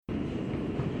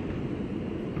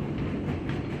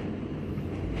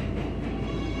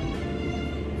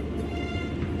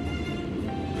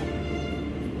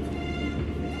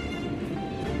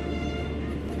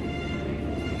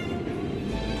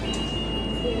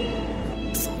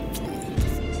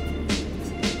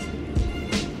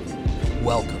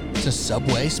Welcome to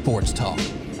Subway Sports Talk.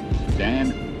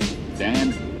 Stand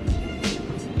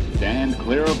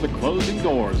clear of the closing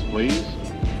doors, please.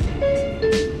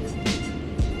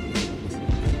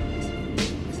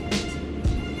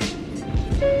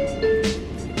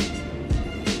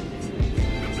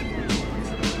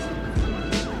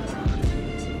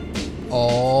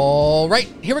 All right,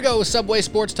 here we go. Subway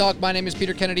Sports Talk. My name is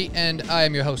Peter Kennedy, and I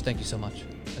am your host. Thank you so much,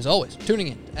 as always, tuning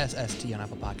in to SST on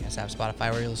Apple Podcasts, App,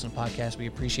 Spotify, where you listen to podcasts. We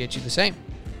appreciate you the same.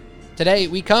 Today,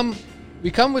 we come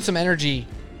with some energy,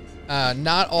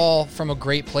 not all from a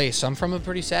great place. Some from a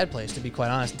pretty sad place, to be quite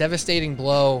honest. Devastating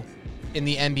blow in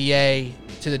the NBA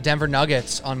to the Denver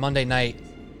Nuggets on Monday night.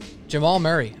 Jamal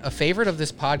Murray, a favorite of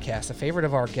this podcast, a favorite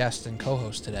of our guest and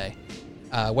co-host today,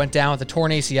 went down with a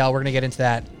torn ACL. We're going to get into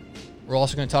that. We're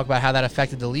also going to talk about how that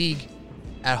affected the league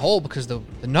at whole, because the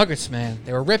Nuggets, man,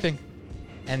 they were ripping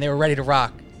and they were ready to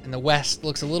rock. And the West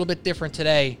looks a little bit different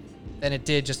today than it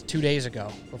did just 2 days ago.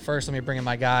 But first, let me bring in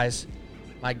my guys.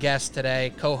 My guest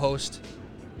today, co-host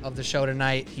of the show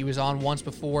tonight. He was on once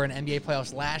before in NBA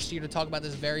playoffs last year to talk about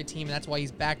this very team, and that's why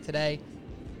he's back today,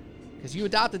 because you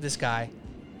adopted this guy.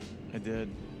 I did.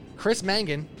 Chris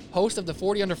Mangan, host of the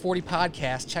 40 Under 40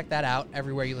 podcast. Check that out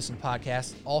everywhere you listen to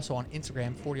podcasts. Also on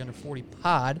Instagram, 40 Under 40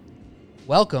 pod.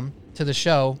 Welcome to the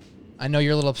show. I know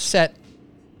you're a little upset,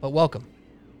 but welcome.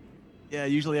 Yeah,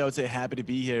 usually I would say happy to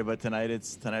be here, but tonight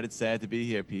it's sad to be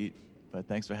here, Pete. But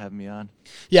thanks for having me on.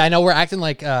 Yeah, I know we're acting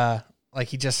like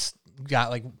he just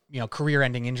got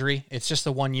career-ending injury. It's just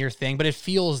a 1 year thing, but it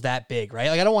feels that big, right?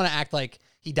 Like, I don't want to act like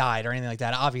he died or anything like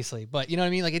that, obviously. But you know what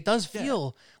I mean? Like, it does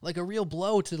feel like a real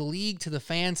blow to the league, to the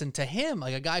fans, and to him,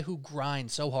 like a guy who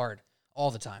grinds so hard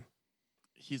all the time.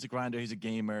 He's a grinder. He's a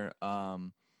gamer.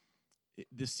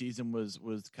 This season was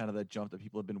kind of that jump that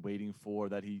people have been waiting for,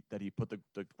 that he put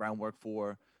the groundwork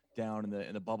for down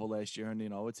in the bubble last year. And,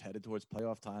 it's headed towards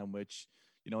playoff time, which,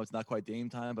 it's not quite Dame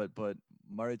time, but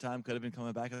Murray time could have been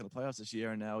coming back in the playoffs this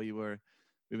year. And now we've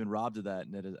been robbed of that.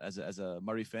 And as a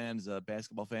Murray fan, as a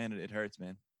basketball fan, it hurts,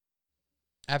 man.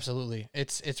 Absolutely.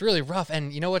 It's really rough.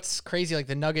 And you know what's crazy? Like,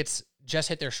 the Nuggets just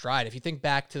hit their stride. If you think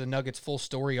back to the Nuggets' full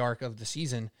story arc of the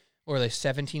season, or they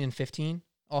 17-15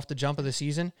 off the jump of the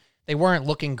season, they weren't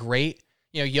looking great.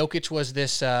 Jokic was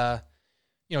this,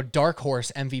 dark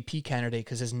horse MVP candidate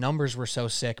because his numbers were so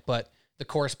sick, but the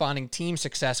corresponding team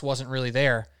success wasn't really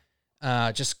there.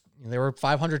 They were a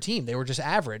 500 team. They were just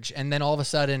average. And then all of a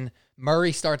sudden,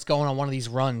 Murray starts going on one of these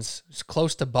runs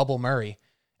close to bubble Murray,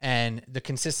 and the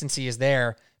consistency is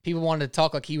there. People wanted to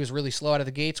talk like he was really slow out of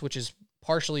the gates, which is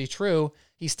partially true.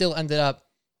 He still ended up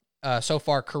so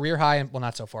far career high,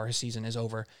 not so far, his season is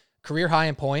over. Career high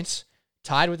in points,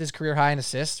 tied with his career high in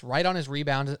assists, right on his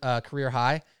rebound career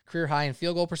high in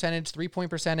field goal percentage,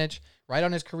 3-point percentage, right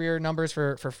on his career numbers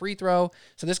for free throw.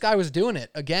 So this guy was doing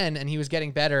it again, and he was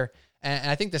getting better.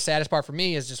 And I think the saddest part for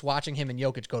me is just watching him and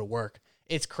Jokic go to work.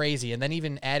 It's crazy. And then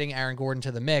even adding Aaron Gordon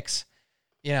to the mix,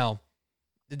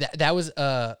 that was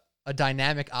a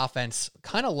dynamic offense,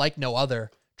 kind of like no other,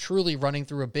 truly running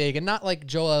through a big, and not like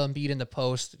Joel Embiid in the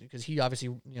post, because he obviously,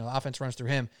 offense runs through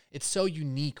him. It's so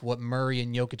unique what Murray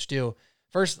and Jokic do.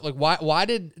 First, like, why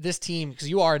did this team, because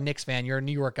you are a Knicks fan, you're a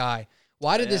New York guy,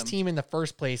 why did this team in the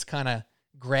first place kind of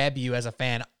grab you as a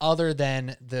fan, other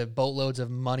than the boatloads of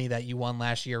money that you won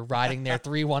last year riding their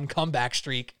 3-1 comeback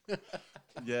streak?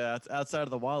 Yeah, it's outside of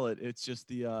the wallet. It's just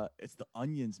the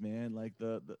onions, man. Like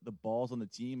the balls on the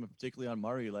team, particularly on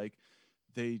Murray. Like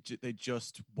they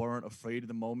just weren't afraid of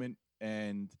the moment,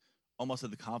 and almost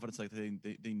had the confidence, like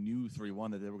they knew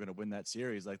 3-1 that they were going to win that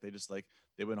series. Like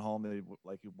they went home.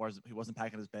 He wasn't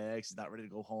packing his bags. He's not ready to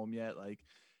go home yet. Like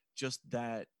just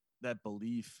that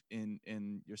belief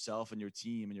in yourself and your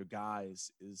team and your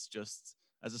guys is just,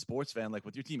 as a sports fan, like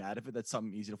with your team out of it, that's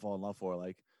something easy to fall in love for.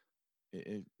 Like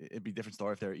it'd be a different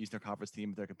story if they're an Eastern Conference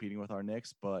team, if they're competing with our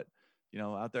Knicks, but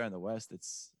out there in the West,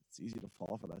 it's easy to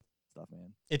fall for that stuff,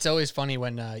 man. It's always funny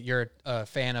when you're a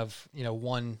fan of,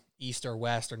 one East or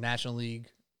West or National League,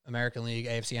 American League,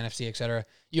 AFC, NFC, etc.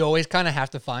 You always kind of have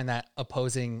to find that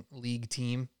opposing league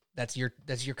team that's your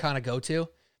kind of go-to.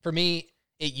 For me,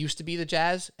 it used to be the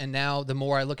Jazz, and now the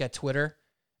more I look at Twitter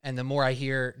and the more I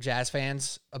hear Jazz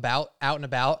fans out and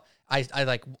about,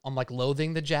 I'm like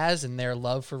loathing the Jazz and their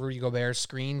love for Rudy Gobert's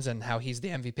screens and how he's the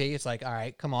MVP. It's like, all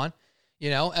right, come on,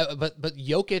 but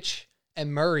Jokic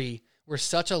and Murray were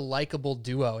such a likable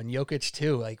duo, and Jokic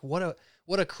too. Like what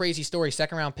a crazy story.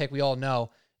 Second round pick, we all know,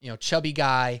 chubby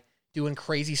guy doing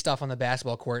crazy stuff on the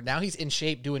basketball court. Now he's in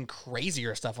shape doing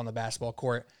crazier stuff on the basketball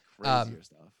court. Crazier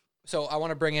stuff. So I want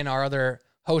to bring in our other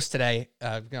host today.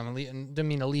 Didn't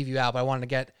mean to leave you out, but I wanted to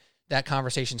get that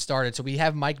conversation started. So we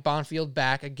have Mike Bonfield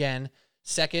back again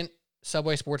second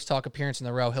Subway Sports Talk appearance in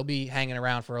a row. He'll be hanging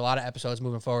around for a lot of episodes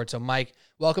moving forward. So, Mike,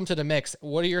 welcome to the mix.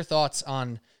 What are your thoughts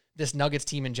on this Nuggets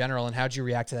team in general, and how'd you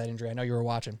react to that injury? I know you were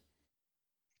watching.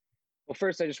 Well,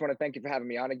 first, I just want to thank you for having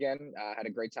me on again. I had a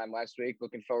great time last week.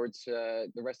 Looking forward to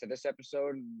the rest of this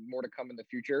episode. More to come in the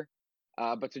future.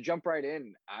 But to jump right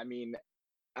in, I mean,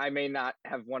 I may not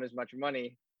have won as much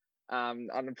money on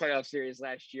the playoff series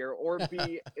last year or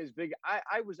be as big.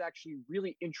 I was actually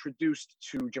really introduced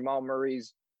to Jamal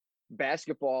Murray's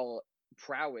basketball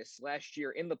prowess last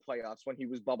year in the playoffs when he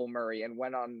was Bubble Murray and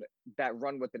went on that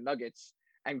run with the Nuggets.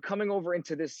 And coming over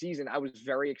into this season, I was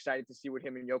very excited to see what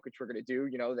him and Jokic were going to do.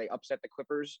 You know, they upset the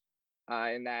Clippers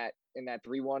in that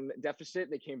 3-1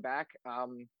 deficit. They came back,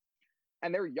 and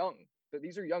they're young. But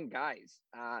these are young guys,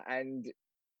 and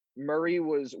Murray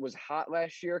was hot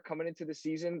last year coming into the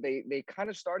season. They kind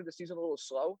of started the season a little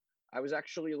slow. I was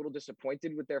actually a little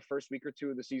disappointed with their first week or two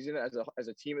of the season as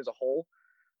a team as a whole.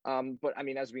 But I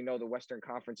mean, as we know, the Western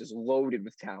Conference is loaded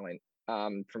with talent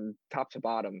from top to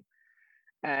bottom.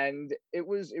 And it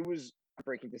was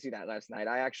heartbreaking to see that last night.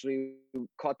 I actually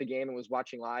caught the game and was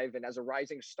watching live. And as a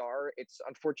rising star, it's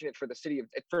unfortunate for the city.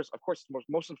 At first, of course,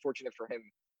 most unfortunate for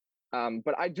him.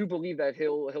 But I do believe that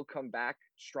he'll come back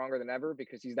stronger than ever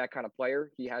because he's that kind of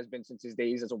player. He has been since his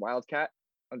days as a Wildcat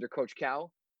under Coach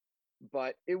Cal.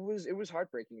 But it was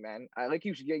heartbreaking, man.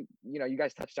 You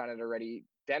guys touched on it already.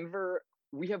 Denver,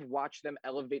 we have watched them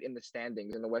elevate in the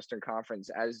standings in the Western Conference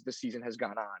as the season has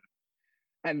gone on.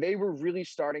 And they were really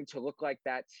starting to look like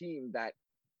that team that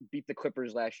beat the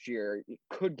Clippers last year. It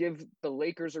could give the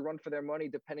Lakers a run for their money,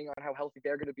 depending on how healthy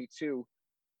they're going to be too.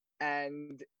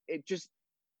 And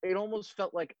it almost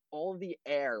felt like all the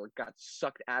air got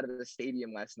sucked out of the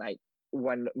stadium last night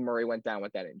when Murray went down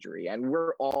with that injury. And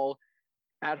we're all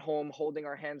at home holding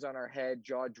our hands on our head,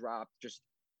 jaw dropped, just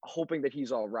hoping that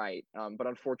he's all right. But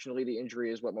unfortunately, the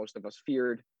injury is what most of us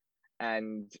feared.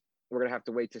 And we're going to have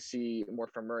to wait to see more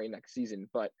from Murray next season.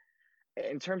 But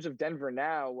in terms of Denver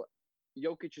now,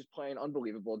 Jokic is playing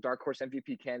unbelievable. Dark horse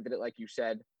MVP candidate, like you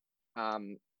said.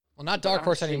 Well, not dark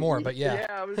horse anymore, but yeah.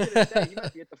 Yeah, I was going to say, he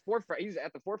might be at the forefront. He's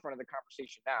at the forefront of the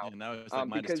conversation now. Yeah, now it's like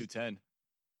minus 210.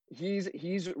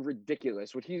 He's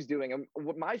ridiculous what he's doing. And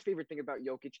what my favorite thing about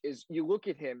Jokic is you look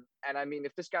at him, and I mean,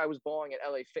 if this guy was balling at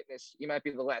LA Fitness, he might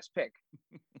be the last pick.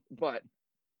 But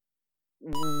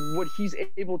what he's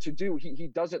able to do, he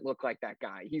doesn't look like that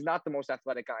guy. He's not the most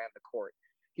athletic guy on the court.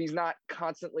 He's not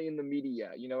constantly in the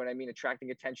media, you know what I mean, attracting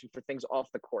attention for things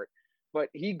off the court. But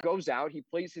he goes out, he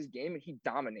plays his game, and he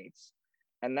dominates.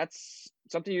 And that's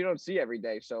something you don't see every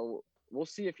day. So we'll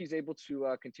see if he's able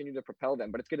to continue to propel them,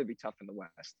 but it's going to be tough in the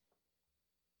West.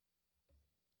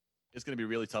 It's going to be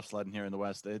really tough sledding here in the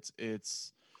West.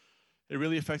 It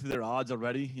really affected their odds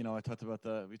already. You know, we talked about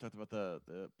the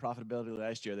profitability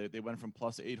last year. They went from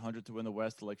plus 800 to win the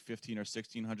West to like 15 or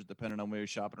 1600, depending on where you're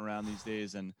shopping around these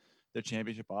days. And their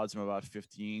championship odds from about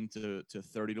 15 to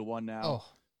 30 to 1 now.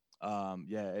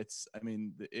 Yeah, it's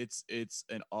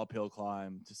an uphill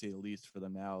climb to say the least for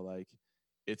them now. Like,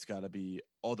 it's got to be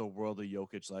otherworldly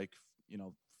Jokic, like, you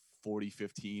know,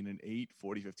 40-15-8,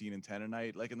 40-15-10 a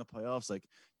night, like in the playoffs. Like,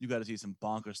 you got to see some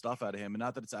bonker stuff out of him, and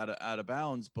not that it's out of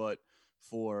bounds, but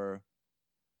for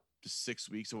just 6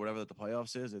 weeks or whatever that the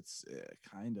playoffs is, it's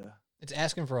it's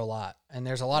asking for a lot, and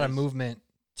there's a lot of movement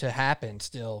to happen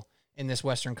still in this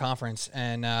Western Conference.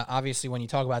 And obviously, when you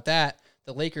talk about that,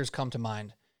 the Lakers come to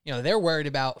mind. You know, they're worried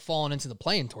about falling into the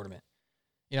play-in tournament.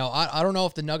 You know, I don't know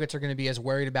if the Nuggets are going to be as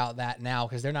worried about that now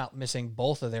because they're not missing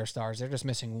both of their stars. They're just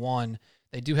missing one.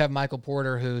 They do have Michael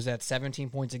Porter, who's at 17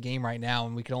 points a game right now,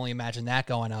 and we can only imagine that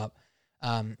going up.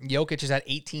 Jokic is at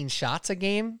 18 shots a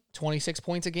game, 26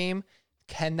 points a game.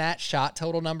 Can that shot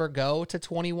total number go to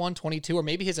 21, 22, or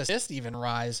maybe his assist even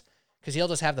rise because he'll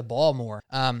just have the ball more?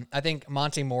 I think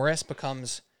Monte Morris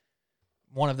becomes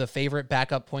one of the favorite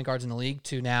backup point guards in the league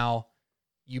to now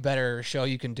you better show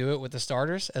you can do it with the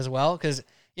starters as well because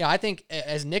 – yeah, I think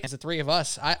as the three of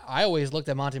us, I always looked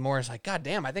at Monte Morris like, God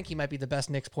damn, I think he might be the best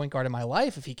Knicks point guard in my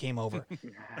life if he came over.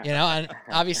 You know, and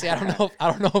obviously I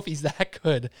don't know if he's that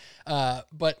good,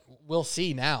 but we'll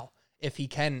see now if he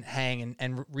can hang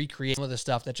and recreate some of the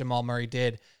stuff that Jamal Murray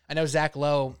did. I know Zach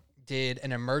Lowe did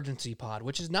an emergency pod,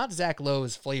 which is not Zach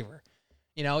Lowe's flavor.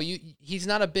 You know, he's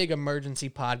not a big emergency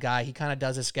pod guy. He kind of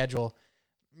does his schedule.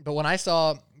 But when I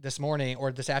saw this morning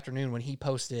or this afternoon when he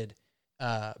posted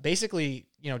basically,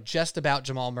 you know, just about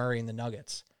Jamal Murray and the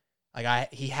Nuggets.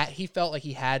 Like he felt like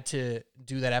he had to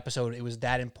do that episode. It was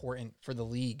that important for the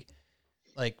league.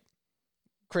 Like,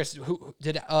 Chris, do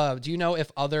you know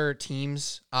if other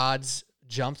teams' odds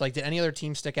jumped? Like, did any other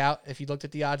team stick out? If you looked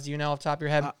at the odds, do you know off the top of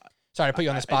your head? Sorry to put you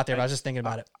on the spot there, but I was just thinking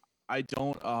about it. I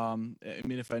don't. I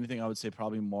mean, if anything, I would say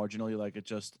probably marginally. Like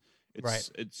Right.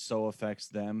 it so affects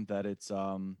them that it's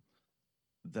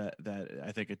that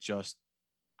I think it just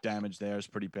damaged theirs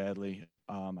pretty badly.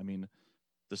 I mean,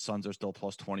 the Suns are still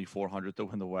plus 2,400 to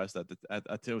win the West to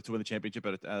win the championship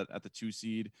at the 2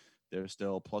 seed. They're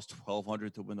still plus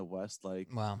 1,200 to win the West. Like,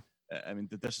 Wow. I mean,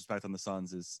 the disrespect on the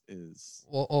Suns is.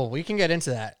 Well, we can get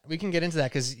into that. We can get into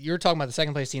that because you're talking about the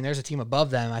second place team. There's a team above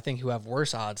them, I think, who have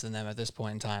worse odds than them at this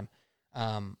point in time.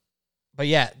 But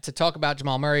yeah, to talk about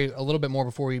Jamal Murray a little bit more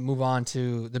before we move on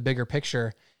to the bigger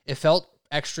picture, it felt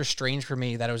extra strange for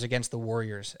me that it was against the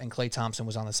Warriors and Klay Thompson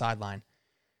was on the sideline.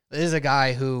 This is a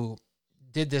guy who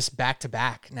did this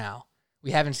back-to-back now.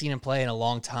 We haven't seen him play in a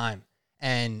long time.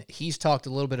 And he's talked a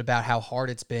little bit about how hard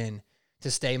it's been to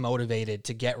stay motivated,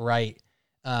 to get right,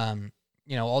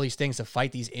 all these things, to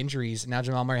fight these injuries. And now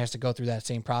Jamal Murray has to go through that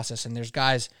same process. And there's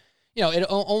guys, it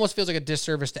almost feels like a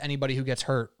disservice to anybody who gets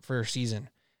hurt for a season.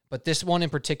 But this one in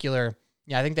particular,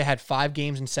 I think they had 5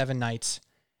 games in 7 nights.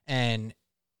 And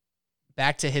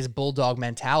back to his bulldog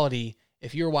mentality,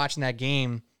 if you were watching that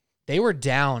game, they were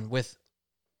down with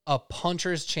a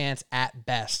puncher's chance at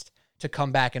best to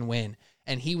come back and win.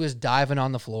 And he was diving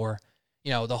on the floor.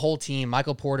 The whole team,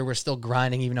 Michael Porter was still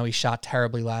grinding, even though he shot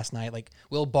terribly last night. Like,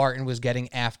 Will Barton was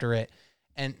getting after it.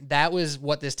 And that was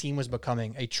what this team was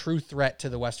becoming, a true threat to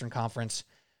the Western Conference.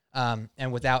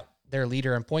 And without their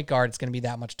leader and point guard, it's going to be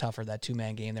that much tougher, that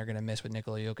 2-man game they're going to miss with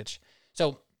Nikola Jokic.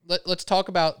 So let's talk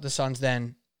about the Suns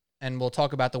then, and we'll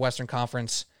talk about the Western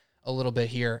Conference a little bit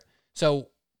here. So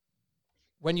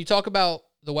when you talk about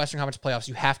the Western Conference playoffs,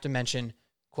 you have to mention,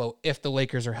 quote, if the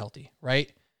Lakers are healthy,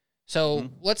 right? So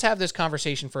let's have this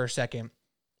conversation for a second.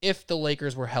 If the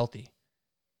Lakers were healthy,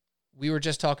 we were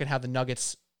just talking how the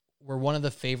Nuggets were one of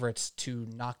the favorites to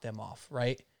knock them off,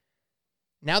 right?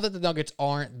 Now that the Nuggets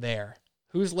aren't there,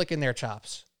 who's licking their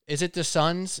chops? Is it the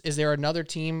Suns? Is there another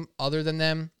team other than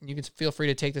them? You can feel free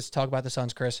to take this to talk about the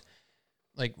Suns, Chris.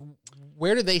 Like,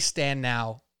 where do they stand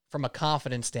now from a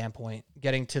confidence standpoint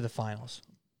getting to the finals?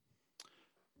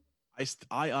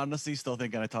 I honestly still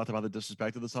think, and I talked about the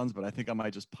disrespect of the Suns, but I think I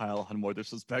might just pile on more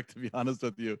disrespect, to be honest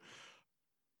with you.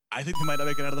 I think they might not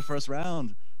make it out of the first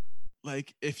round.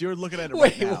 Like, if you're looking at it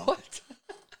right now. What?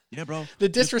 Yeah, bro. The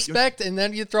disrespect, and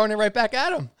then you're throwing it right back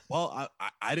at them. Well,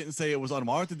 I didn't say it was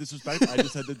unwarranted disrespect. I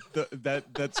just said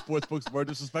that sports books were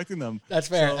disrespecting them. That's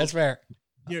fair. So that's fair.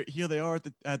 Here they are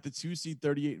at the 2 seed,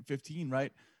 38-15,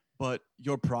 right? But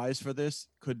your prize for this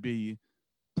could be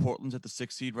Portland's at the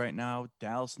 6 seed right now,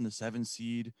 Dallas in the 7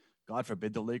 seed. God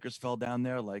forbid the Lakers fell down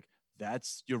there. Like,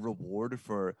 that's your reward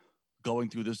for going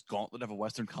through this gauntlet of a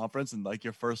Western Conference, and like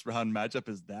your first round matchup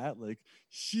is that. Like,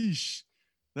 sheesh,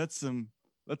 that's some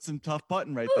tough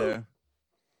button right there.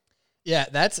 Yeah,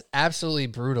 that's absolutely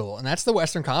brutal. And that's the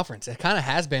Western Conference. It kind of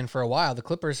has been for a while. The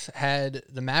Clippers had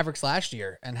the Mavericks last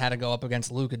year and had to go up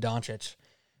against Luka Doncic.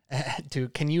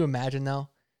 Dude, can you imagine, though,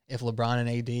 if LeBron and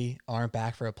AD aren't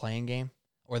back for a playing game,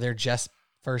 or they're just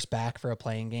first back for a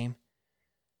playing game?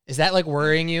 Is that like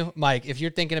worrying you? Mike, if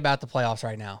you're thinking about the playoffs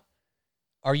right now,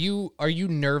 are you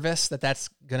nervous that that's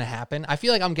going to happen? I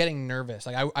feel like I'm getting nervous.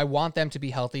 Like, I want them to be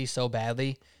healthy so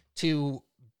badly, to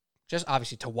just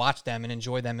obviously to watch them and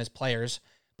enjoy them as players,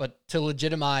 but to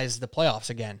legitimize the playoffs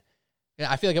again.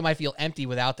 I feel like it might feel empty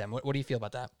without them. What do you feel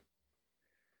about that?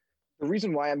 The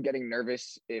reason why I'm getting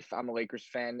nervous if I'm a Lakers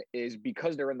fan is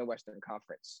because they're in the Western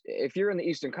Conference. If you're in the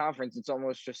Eastern Conference, it's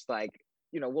almost just like,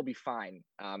 we'll be fine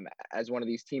as one of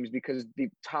these teams, because the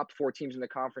top 4 teams in the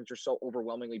conference are so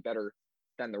overwhelmingly better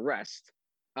than the rest.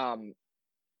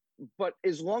 But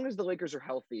as long as the Lakers are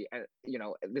healthy, and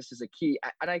this is a key,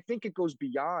 and I think it goes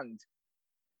beyond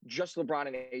just LeBron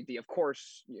and AD. Of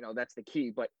course, that's the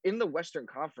key. But in the Western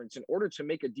Conference, in order to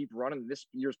make a deep run in this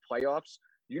year's playoffs,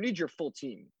 you need your full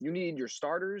team. You need your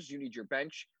starters. You need your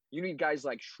bench. You need guys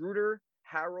like Schroeder,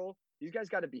 Harrell. These guys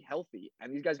got to be healthy,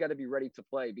 and these guys got to be ready to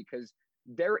play, because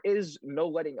there is no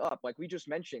letting up. Like we just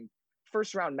mentioned,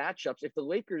 first round matchups. If the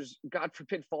Lakers, God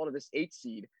forbid, fall to this 8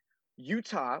 seed,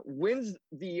 Utah wins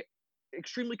the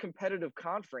extremely competitive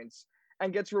conference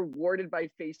and gets rewarded by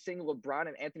facing LeBron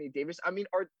and Anthony Davis. I mean,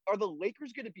 are the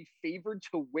Lakers going to be favored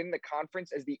to win the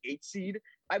conference as the 8 seed?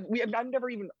 I've never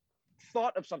even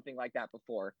thought of something like that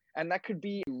before. And that could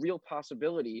be a real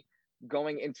possibility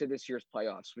going into this year's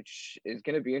playoffs, which is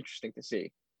going to be interesting to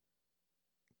see.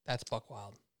 That's buck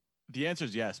wild. The answer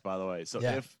is yes, by the way. So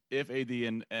yeah. if AD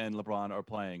and LeBron are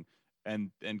playing,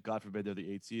 and God forbid they're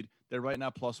the 8 seed, they're right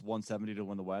now plus 170 to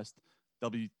win the West. They'll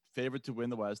be favored to win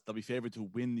the West. They'll be favored to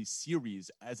win the series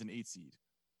as an 8 seed.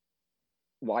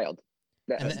 Wild.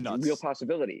 That's nuts. Real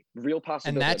possibility.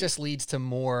 And that just leads to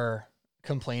more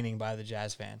complaining by the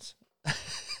Jazz fans.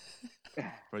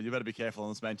 Bro, you better be careful on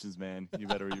those mentions, man. You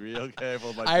better be real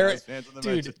careful about I Jazz fans on the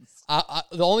dude, mentions.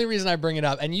 The only reason I bring it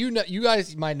up, and you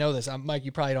guys might know this. Mike,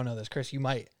 you probably don't know this. Chris, you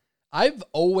might. I've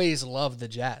always loved the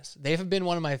Jazz. They've been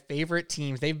one of my favorite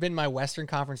teams. They've been my Western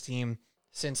Conference team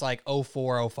since like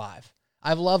 04, 05.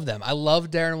 I've loved them. I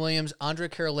love Darren Williams. Andre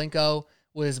Kirilenko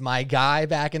was my guy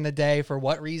back in the day. For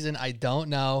what reason, I don't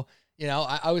know. You know,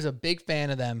 I was a big fan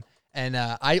of them. And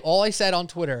all I said on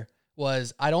Twitter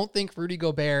was, I don't think Rudy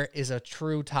Gobert is a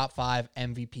true top 5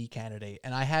 MVP candidate.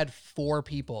 And I had 4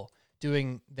 people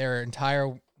doing their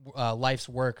entire life's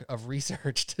work of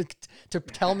research to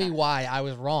tell me why I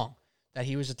was wrong, that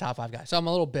he was a top 5 guy. So I'm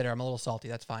a little bitter. I'm a little salty.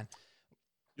 That's fine.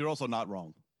 You're also not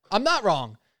wrong. I'm not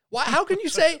wrong. Why? How can you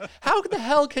say? How the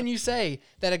hell can you say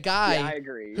that a guy Yeah, I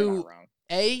agree. You're who not wrong.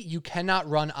 you cannot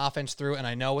run offense through? And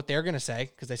I know what they're gonna say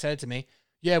because they said it to me.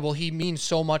 Yeah, well, he means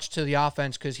so much to the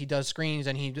offense because he does screens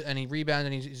and he rebounds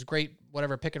and he's a great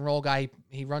whatever pick and roll guy.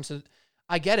 He runs to.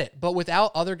 I get it, but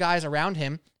without other guys around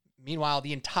him, meanwhile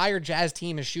the entire Jazz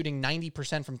team is shooting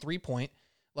 90% from 3-point.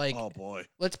 Like, Oh boy.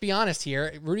 let's be honest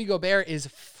here. Rudy Gobert is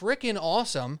freaking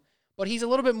awesome, but he's a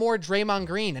little bit more Draymond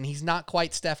Green, and he's not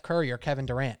quite Steph Curry or Kevin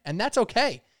Durant. And that's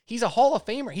okay. He's a Hall of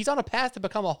Famer. He's on a path to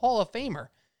become a Hall of Famer.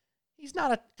 He's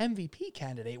not an MVP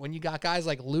candidate when you got guys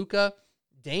like Luka,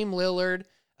 Dame Lillard,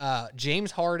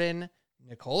 James Harden,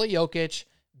 Nikola Jokic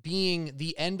being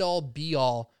the end-all,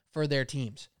 be-all for their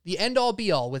teams. The end-all,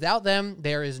 be-all. Without them,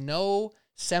 there is no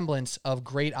semblance of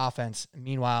great offense.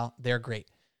 Meanwhile, they're great.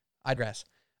 I digress.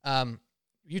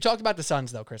 You talked about the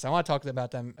Suns, though, Chris. I want to talk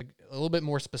about them a little bit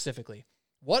more specifically.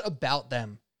 What about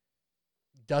them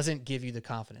doesn't give you the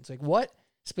confidence? Like, what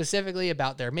specifically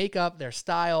about their makeup, their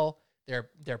style,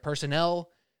 their personnel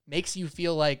makes you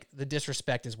feel like the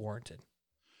disrespect is warranted?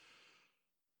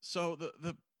 So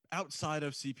the outside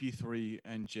of CP3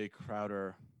 and Jay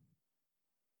Crowder,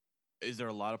 is there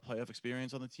a lot of playoff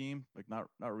experience on the team? Like, not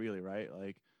really, right?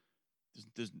 Like,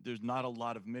 there's not a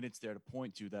lot of minutes there to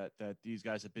point to that these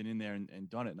guys have been in there and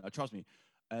done it. Now, trust me,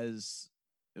 as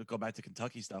go back to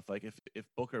Kentucky stuff, like if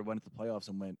Booker went to the playoffs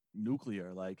and went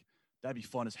nuclear, like that'd be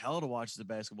fun as hell to watch as a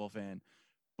basketball fan.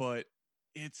 But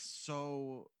it's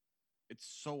so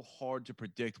hard to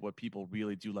predict what people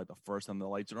really do, like the first time the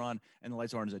lights are on, and the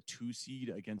lights are on as a 2 seed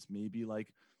against maybe like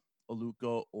a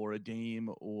Luka or a Dame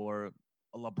or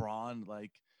a LeBron.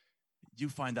 Like, you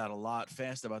find out a lot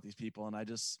fast about these people, and I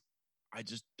just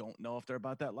don't know if they're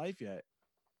about that life yet.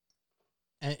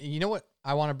 And you know what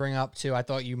I want to bring up too? I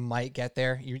thought you might get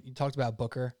there. You talked about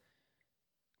Booker.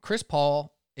 Chris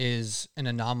Paul is an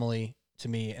anomaly to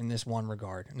me in this one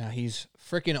regard. Now, he's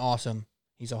freaking awesome.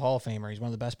 He's a Hall of Famer. He's one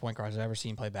of the best point guards I've ever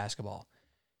seen play basketball.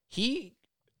 He,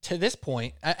 to this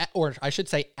point, or I should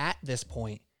say at this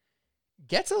point,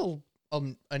 gets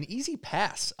an easy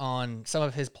pass on some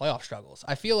of his playoff struggles.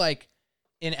 I feel like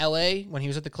in LA, when he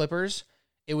was at the Clippers,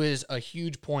 it was a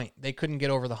huge point. They couldn't get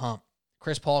over the hump.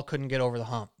 Chris Paul couldn't get over the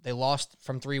hump. They lost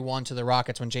from 3-1 to the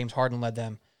Rockets when James Harden led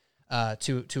them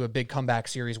to a big comeback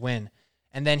series win.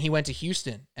 And then he went to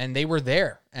Houston, and they were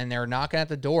there, and they were knocking at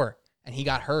the door, and he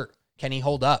got hurt. Can he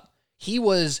hold up? He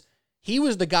was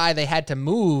the guy they had to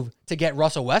move to get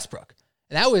Russell Westbrook.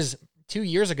 And that was 2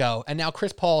 years ago, and now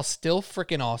Chris Paul's still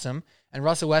freaking awesome, and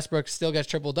Russell Westbrook still gets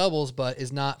triple-doubles, but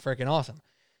is not freaking awesome.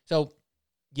 So,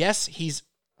 yes, he's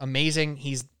amazing.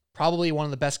 He's probably one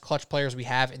of the best clutch players we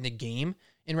have in the game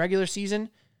in regular season.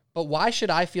 But why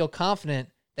should I feel confident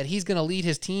that he's going to lead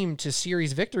his team to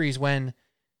series victories when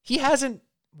he hasn't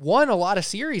won a lot of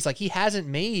series? Like, he hasn't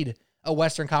made a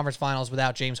Western Conference Finals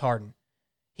without James Harden.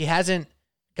 He hasn't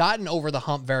gotten over the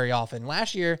hump very often.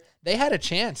 Last year, they had a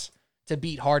chance to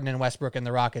beat Harden and Westbrook and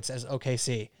the Rockets as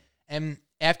OKC. And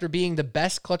after being the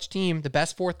best clutch team, the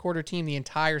best fourth quarter team the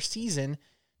entire season,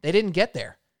 they didn't get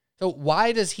there. So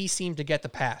why does he seem to get the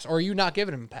pass? Or are you not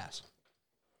giving him a pass?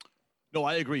 No,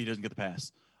 I agree. He doesn't get the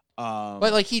pass.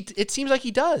 But like it seems like he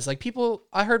does. Like people,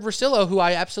 I heard Russillo, who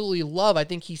I absolutely love. I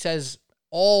think he says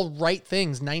all right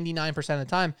things 99% of the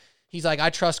time. He's like, I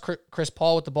trust Chris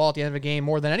Paul with the ball at the end of a game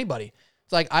more than anybody.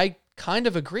 It's like, I kind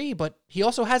of agree, but he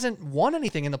also hasn't won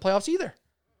anything in the playoffs either.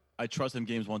 I trust him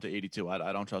games 1 to 82.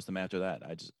 I don't trust him after that.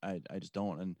 I just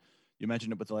don't. And you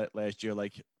mentioned it with the last year,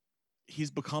 like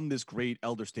he's become this great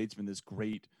elder statesman, this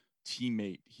great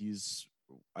teammate.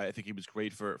 I think he was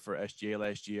great for SGA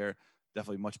last year.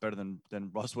 Definitely much better than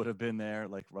Russ would have been there.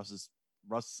 Like Russ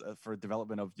for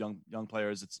development of young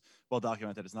players. It's well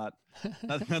documented. It's not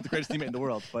the greatest teammate in the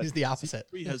world, but he's the opposite.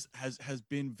 He has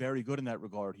been very good in that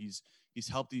regard. He's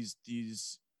helped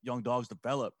these young dogs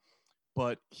develop,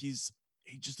 but he's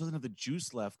he just doesn't have the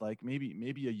juice left. Like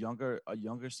maybe a younger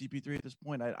CP3 at this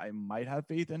point, I might have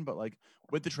faith in, but like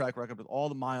with the track record, with all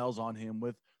the miles on him,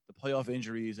 with the playoff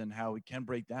injuries and how he can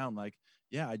break down, like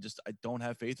yeah, I don't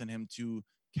have faith in him to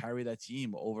carry that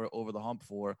team over the hump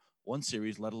for one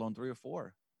series, let alone 3 or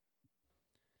 4.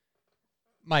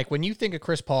 Mike, when you think of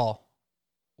Chris Paul,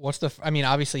 I mean,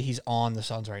 obviously he's on the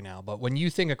Suns right now, but when you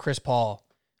think of Chris Paul,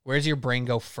 where's your brain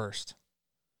go first?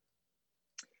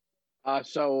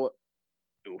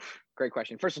 Great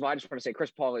question. First of all, I just want to say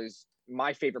Chris Paul is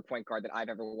my favorite point guard that I've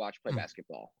ever watched play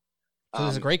basketball. So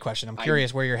this is a great question. I'm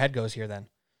curious where your head goes here then.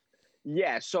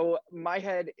 Yeah, so my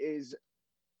head is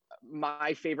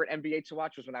my favorite NBA to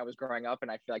watch was when I was growing up, and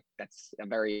I feel like that's a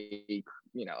very,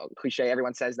 cliche.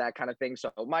 Everyone says that kind of thing.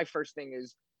 So my first thing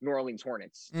is New Orleans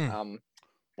Hornets.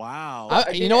 Wow.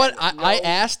 You know what? I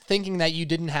asked thinking that you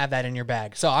didn't have that in your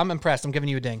bag. So I'm impressed. I'm giving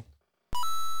you a ding.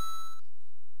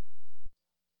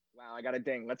 Wow, I got a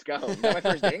ding. Let's go. Is that my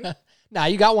first ding? Nah,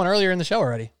 you got one earlier in the show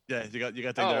already. Yeah, you got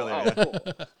dinged earlier.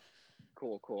 Yeah.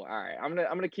 Cool. All right. I'm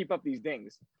gonna keep up these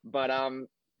dings. But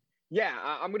yeah,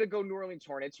 I'm gonna go New Orleans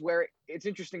Hornets, where it's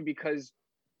interesting because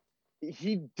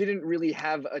he didn't really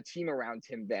have a team around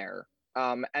him there.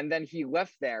 And then he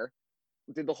left there,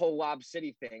 did the whole Lob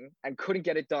City thing, and couldn't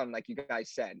get it done, like you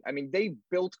guys said. I mean, they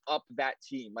built up that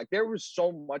team. Like there was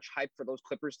so much hype for those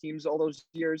Clippers teams all those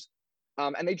years.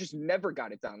 And they just never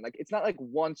got it done. Like it's not like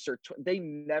once or they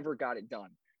never got it done.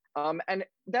 And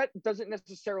that doesn't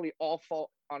necessarily all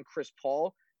fall on Chris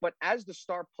Paul, but as the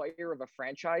star player of a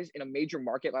franchise in a major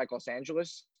market like Los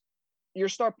Angeles, your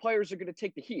star players are going to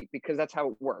take the heat because that's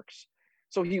how it works.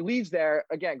 So he leaves there,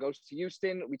 again, goes to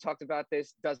Houston. We talked about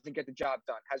this, doesn't get the job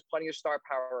done, has plenty of star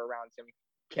power around him,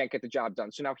 can't get the job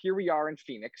done. So now here we are in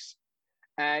Phoenix.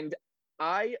 And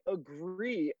I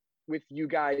agree with you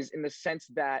guys in the sense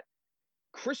that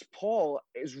Chris Paul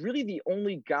is really the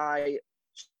only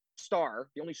star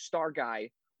guy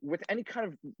with any kind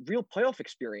of real playoff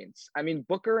experience. I mean,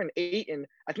 Booker and Ayton,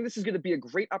 I think this is going to be a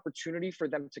great opportunity for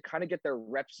them to kind of get their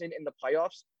reps in the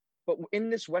playoffs. But in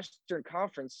this Western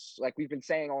Conference, like we've been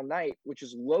saying all night, which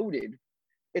is loaded,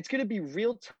 it's going to be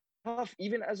real tough,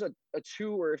 even as a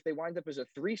 2, or if they wind up as a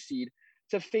 3 seed,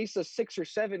 to face a 6 or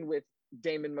 7 with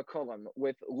Damon McCollum,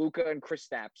 with Luka and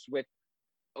Kristaps, with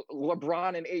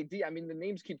LeBron and AD. I mean, the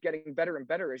names keep getting better and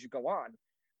better as you go on.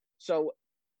 So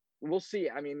we'll see.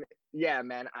 I mean, yeah,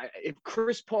 man, if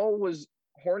Chris Paul was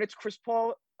Hornets Chris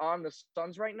Paul on the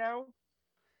Suns right now,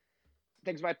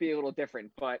 things might be a little different.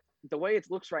 But the way it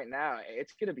looks right now,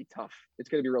 it's going to be tough. It's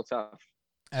going to be real tough.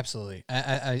 Absolutely.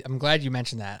 I'm glad you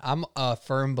mentioned that. I'm a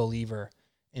firm believer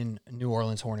in New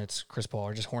Orleans Hornets Chris Paul,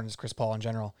 or just Hornets Chris Paul in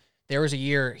general. There was a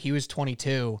year he was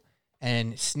 22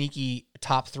 and sneaky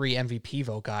top 3 MVP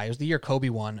vote guy. It was the year Kobe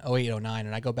won, 08-09,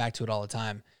 and I go back to it all the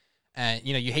time. And,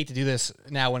 you hate to do this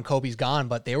now when Kobe's gone,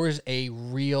 but there was a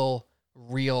real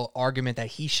argument that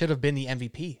he should have been the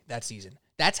MVP that season.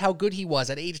 That's how good he was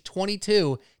at age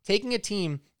 22, taking a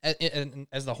team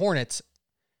as the Hornets.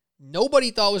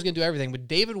 Nobody thought was going to do everything, but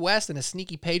David West and a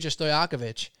sneaky Peja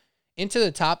Stojakovic into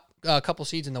the top couple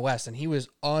seeds in the West, and he was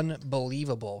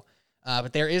unbelievable.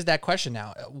 But there is that question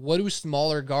now. What do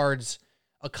smaller guards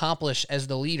accomplish as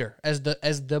the leader, as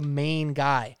the main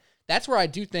guy? That's where I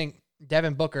do think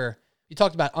Devin Booker, you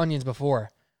talked about onions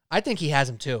before. I think he has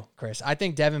them too, Chris. I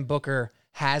think Devin Booker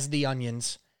has the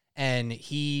onions, and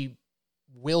he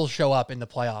will show up in the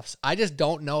playoffs. I just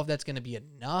don't know if that's going to be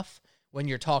enough when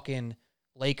you're talking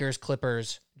Lakers,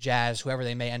 Clippers, Jazz, whoever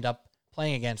they may end up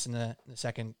playing against in the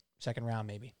second round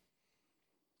maybe.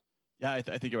 Yeah, I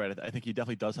think you're right. I think he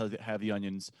definitely does have the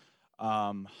onions.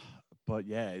 But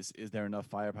yeah, is there enough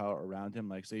firepower around him?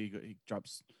 Like, say he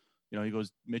drops, he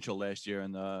goes Mitchell last year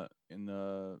in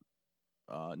the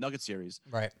Nugget series.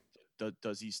 Right.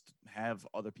 Does he have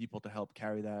other people to help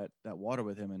carry that water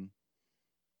with him? And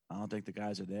I don't think the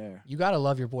guys are there. You got to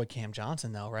love your boy Cam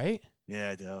Johnson, though, right? Yeah,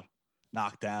 I do.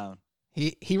 Knocked down.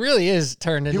 He really is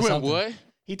turned into something. He went what?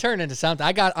 He turned into something.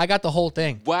 I got the whole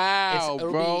thing. Wow,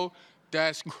 bro.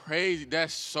 That's crazy.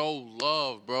 That's so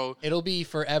love, bro. It'll be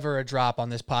forever a drop on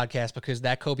this podcast because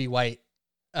that Kobe White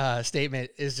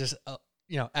statement is just,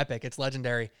 epic. It's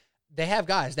legendary. They have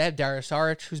guys. They have Dario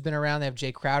Saric, who's been around. They have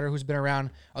Jay Crowder, who's been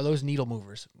around. Are those needle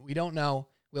movers? We don't know.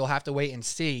 We'll have to wait and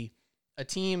see. A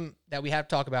team that we have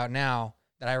to talk about now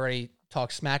that I already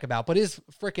talked smack about, but is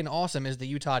freaking awesome, is the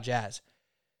Utah Jazz.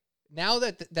 Now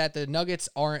that the Nuggets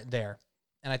aren't there,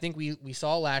 and I think we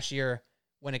saw last year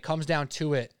when it comes down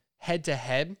to it,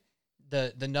 head-to-head,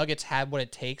 the Nuggets have what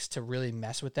it takes to really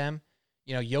mess with them.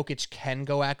 Jokic can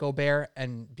go at Gobert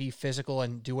and be physical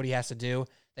and do what he has to do.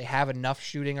 They have enough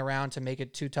shooting around to make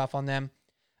it too tough on them.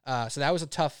 So that was a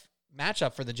tough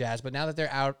matchup for the Jazz. But now that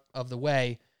they're out of the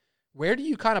way, where do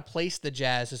you kind of place the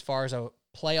Jazz as far as a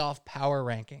playoff power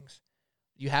rankings?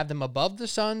 Do you have them above the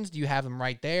Suns? Do you have them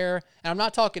right there? And I'm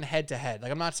not talking head to head.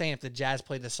 Like, I'm not saying if the Jazz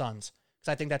play the Suns,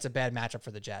 because I think that's a bad matchup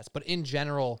for the Jazz. But in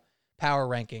general, power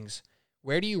rankings,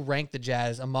 where do you rank the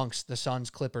Jazz amongst the Suns,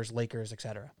 Clippers, Lakers,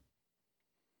 etc.?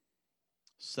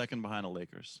 Second behind the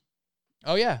Lakers.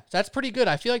 Oh, yeah. That's pretty good.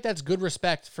 I feel like that's good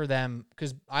respect for them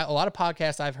because a lot of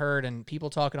podcasts I've heard and people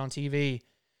talking on TV,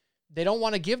 they don't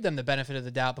want to give them the benefit of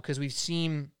the doubt because we've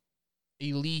seen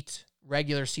elite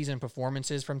regular season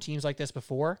performances from teams like this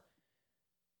before.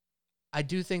 I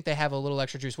do think they have a little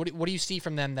extra juice. What do you see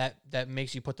from them that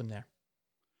makes you put them there?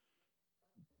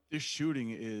 Their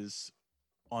shooting is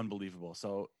unbelievable.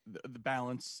 So the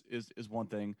balance is one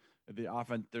thing. The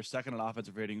offense, they're second in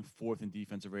offensive rating, fourth in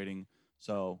defensive rating.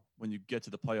 So when you get to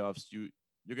the playoffs, you're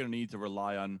going to need to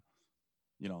rely on,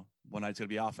 one night's going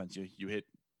to be offense. You hit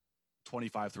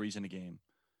 25 threes in a game.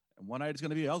 And one night it's going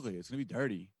to be ugly. It's going to be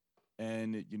dirty.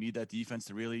 And you need that defense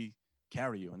to really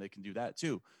carry you, and they can do that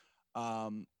too.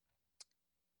 How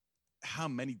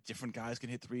many different guys can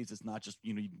hit threes? It's not just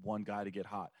you need one guy to get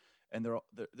hot. And they're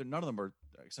none of them are,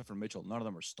 except for Mitchell, none of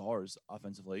them are stars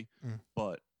offensively.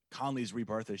 But Conley's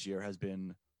rebirth this year has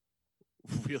been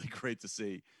really great to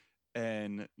see.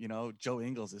 And, Joe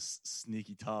Ingles is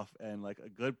sneaky tough and like a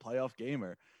good playoff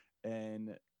gamer.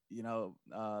 And,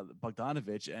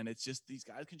 Bogdanovich, and it's just these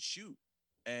guys can shoot.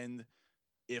 And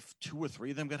if 2 or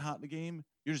 3 of them get hot in the game,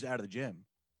 you're just out of the gym.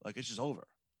 Like, it's just over.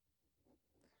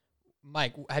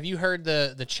 Mike, have you heard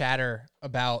the chatter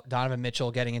about Donovan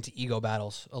Mitchell getting into ego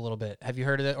battles a little bit? Have you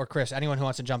heard of it? Or Chris, anyone who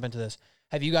wants to jump into this,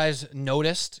 have you guys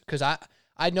noticed? Because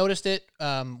I noticed it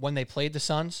when they played the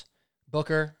Suns.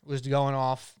 Booker was going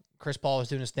off. Chris Paul was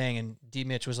doing his thing, and D.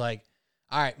 Mitch was like,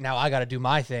 all right, now I got to do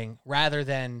my thing, rather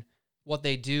than what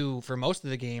they do for most of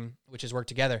the game, which is work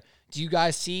together. Do you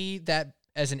guys see that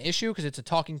as an issue? Because it's a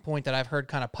talking point that I've heard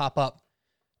kind of pop up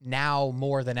now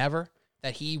more than ever,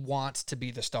 that he wants to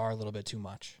be the star a little bit too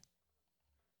much.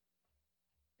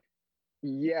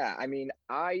 Yeah, I mean,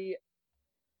 I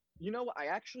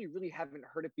actually really haven't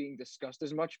heard it being discussed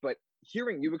as much, but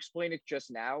hearing you explain it just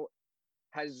now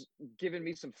has given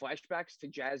me some flashbacks to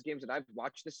Jazz games that I've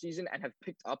watched this season and have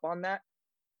picked up on that.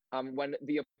 When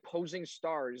the opposing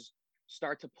stars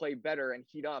start to play better and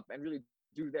heat up and really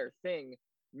do their thing,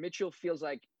 Mitchell feels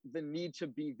like the need to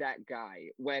be that guy,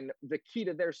 when the key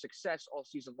to their success all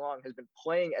season long has been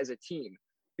playing as a team.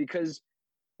 Because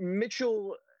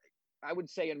Mitchell, I would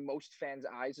say in most fans'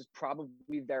 eyes, is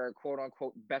probably their quote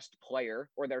unquote best player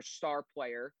or their star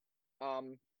player.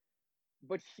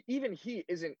 But even he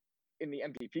isn't in the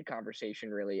MVP conversation,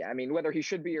 really. I mean, whether he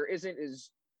should be or isn't is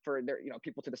for their,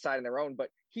 people to decide on their own, but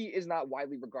he is not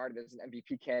widely regarded as an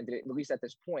MVP candidate, at least at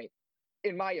this point,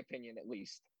 in my opinion, at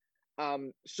least.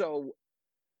 So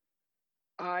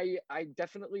I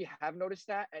definitely have noticed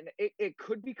that, and it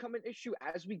could become an issue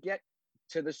as we get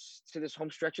to this home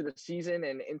stretch of the season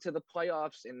and into the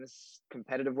playoffs in this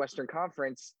competitive Western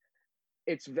Conference.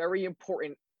 It's very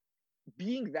important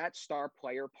being that star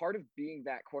player. Part of being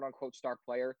that quote unquote star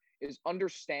player is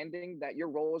understanding that your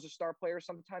role as a star player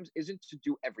sometimes isn't to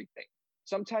do everything.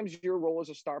 Sometimes your role as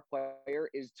a star player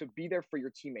is to be there for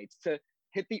your teammates, to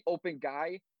hit the open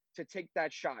guy, to take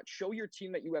that shot, show your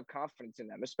team that you have confidence in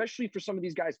them, especially for some of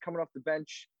these guys coming off the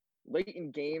bench late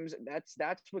in games. That's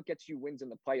what gets you wins in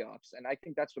the playoffs. And I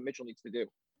think that's what Mitchell needs to do.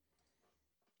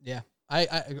 Yeah.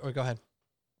 Or go ahead.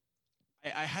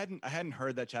 I hadn't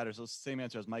heard that chatter. So it's the same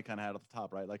answer as Mike kind of had at the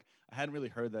top, right? Like, I hadn't really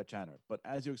heard that chatter, but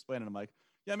as you explained it, I'm like,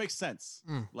 yeah, it makes sense.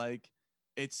 Like,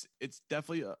 it's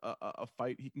definitely a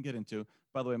fight he can get into.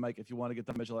 By the way, Mike, if you want to get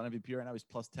the Mitchell at MVP right now, he's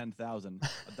plus 10,000.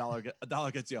 A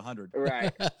dollar gets you 100.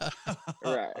 Right.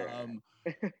 Right.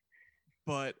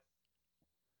 But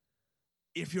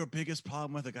if your biggest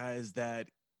problem with the guy is that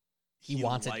he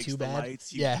wants it too bad,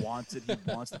 he wants it,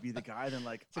 he wants to be the guy, then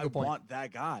like, I want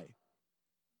that guy.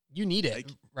 You need it,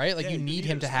 right? Like, you need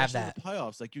him to have that. In the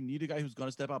playoffs, like, you need a guy who's going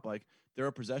to step up. Like, there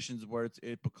are possessions where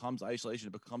it becomes isolation,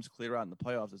 it becomes clear out in the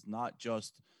playoffs. It's not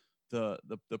just the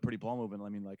pretty ball movement. I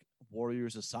mean, like,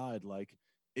 Warriors aside, like,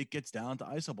 it gets down to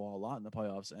iso ball a lot in the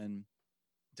playoffs, and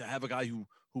to have a guy who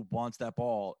wants that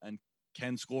ball and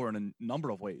can score in a number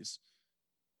of ways,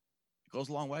 it goes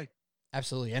a long way.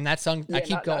 Absolutely, and that's something I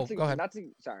keep going. Go ahead.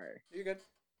 Sorry, you're good.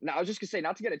 No, I was just gonna say,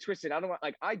 not to get it twisted. I don't want,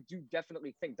 like, I do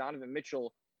definitely think Donovan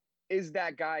Mitchell is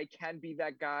that guy, can be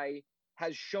that guy,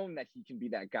 has shown that he can be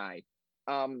that guy.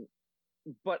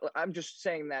 But I'm just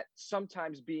saying that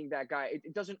sometimes being that guy,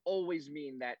 it doesn't always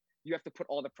mean that you have to put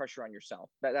all the pressure on yourself.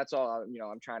 That's all,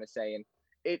 I'm trying to say.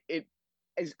 And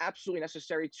is absolutely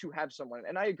necessary to have someone.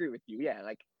 And I agree with you. Yeah,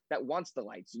 like that wants the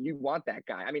lights. You want that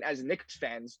guy. I mean, as Knicks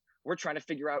fans, we're trying to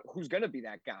figure out who's going to be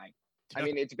that guy. I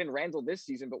mean, it's been Randall this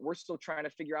season, but we're still trying to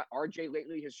figure out. RJ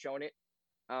lately has shown it,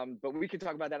 but we can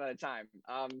talk about that at a time.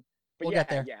 But We'll yeah, get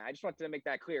there. yeah, I just wanted to make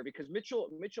that clear because Mitchell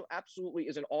absolutely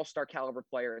is an all-star caliber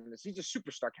player in this. He's a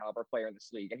superstar caliber player in this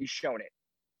league, and he's shown it.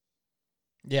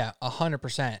 Yeah,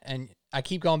 100%. And I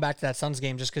keep going back to that Suns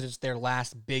game just because it's their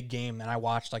last big game, and I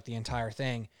watched like the entire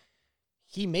thing.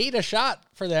 He made a shot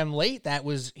for them late that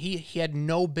was he had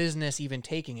no business even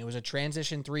taking. It was a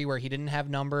transition three where he didn't have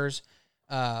numbers,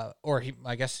 I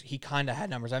guess he kind of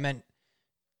had numbers. I meant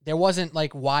there wasn't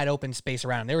like wide open space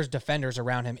around him. There was defenders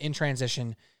around him in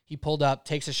transition. He pulled up,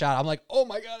 takes a shot. I'm like, oh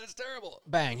my God, it's terrible.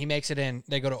 Bang, he makes it in.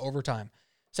 They go to overtime.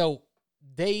 So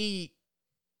they,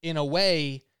 in a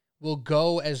way, will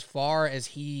go as far as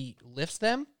he lifts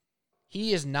them.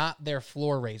 He is not their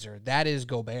floor raiser. That is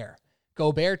Gobert.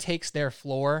 Gobert takes their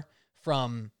floor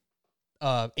from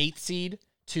 8th seed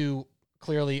to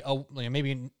clearly,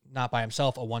 maybe not by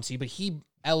himself, a 1 seed, but he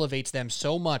elevates them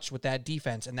so much with that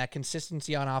defense and that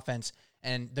consistency on offense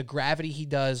and the gravity he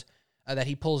does that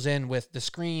he pulls in with the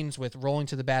screens, with rolling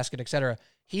to the basket, etc.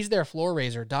 He's their floor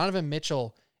raiser. Donovan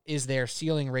Mitchell is their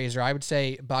ceiling raiser. I would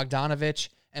say Bogdanovich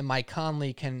and Mike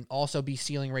Conley can also be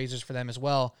ceiling raisers for them as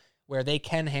well, where they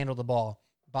can handle the ball.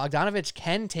 Bogdanovich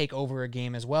can take over a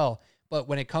game as well, but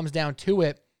when it comes down to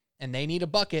it and they need a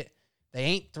bucket, they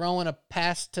ain't throwing a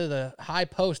pass to the high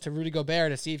post to Rudy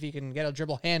Gobert to see if he can get a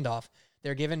dribble handoff.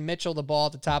 They're giving Mitchell the ball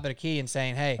at the top of the key and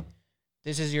saying, hey,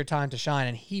 this is your time to shine,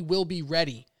 and he will be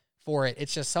ready for it.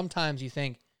 It's just sometimes you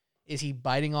think, is he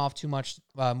biting off too much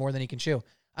more than he can chew?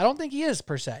 I don't think he is,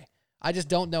 per se. I just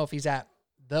don't know if he's at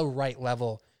the right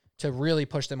level to really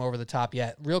push them over the top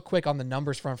yet. Real quick on the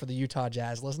numbers front for the Utah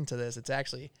Jazz. Listen to this. It's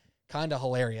actually kind of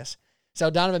hilarious.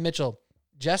 So Donovan Mitchell,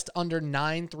 just under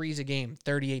 9 threes a game,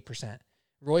 38%.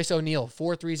 Royce O'Neal,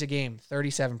 4 threes a game,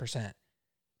 37%.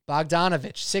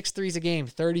 Bogdanovich, 6 threes a game,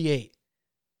 38%.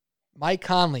 Mike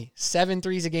Conley, 7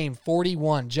 threes a game,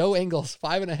 41%. Joe Ingles,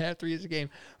 5.5 threes a game,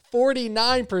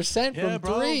 49%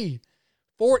 from three.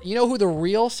 You know who the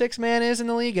real six man is in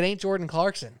the league? It ain't Jordan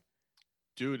Clarkson.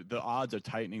 Dude, the odds are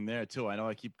tightening there too. I know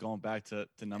I keep going back to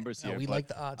numbers here. We like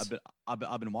the odds.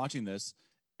 I've been watching this,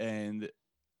 and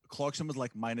Clarkson was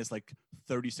like minus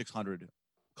 3,600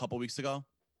 a couple weeks ago.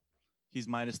 He's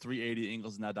minus 380.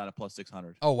 Ingles is now down at plus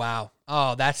 600. Oh wow!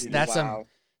 Oh, that's Wow.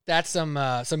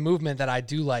 some movement that I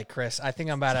do like, Chris. I think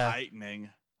I'm about tightening.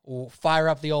 to fire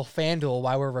up the old FanDuel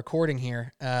while we're recording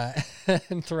here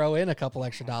and throw in a couple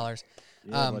extra dollars.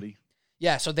 Yeah, buddy.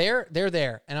 Yeah, so they're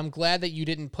there, and I'm glad that you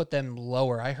didn't put them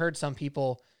lower. I heard some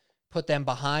people put them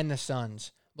behind the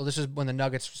Suns. Well, this is when the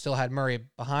Nuggets still had Murray,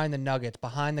 behind the Nuggets,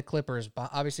 behind the Clippers,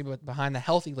 obviously behind the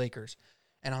healthy Lakers.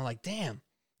 And I'm like, damn,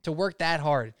 to work that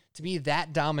hard, to be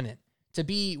that dominant, to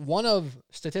be one of,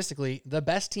 statistically, the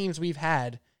best teams we've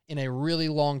had in a really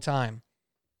long time,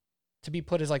 to be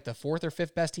put as like the 4th or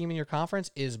 5th best team in your conference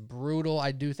is brutal.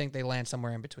 I do think they land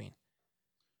somewhere in between.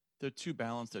 They're too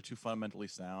balanced. They're too fundamentally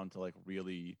sound to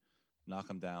really knock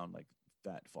them down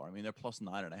that far. I mean, they're plus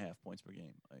 9.5 points per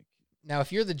game. Now,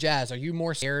 if you're the Jazz, are you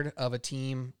more scared of a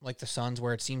team like the Suns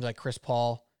where it seems like Chris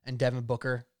Paul and Devin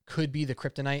Booker could be the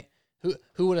kryptonite?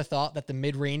 Who would have thought that the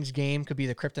mid-range game could be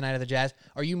the kryptonite of the Jazz?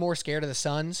 Are you more scared of the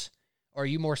Suns, or are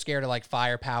you more scared of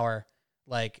firepower,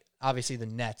 obviously the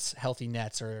Nets, healthy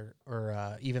Nets, or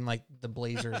even the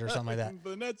Blazers or something like that?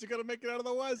 The Nets are gonna make it out of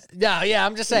the West. Yeah,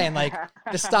 I'm just saying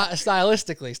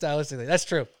stylistically, that's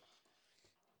true.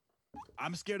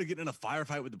 I'm scared of getting in a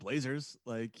firefight with the Blazers.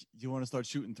 You want to start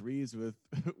shooting threes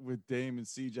with Dame and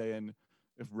CJ, and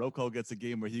if Rocco gets a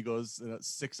game where he goes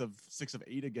 6 of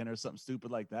 8 again or something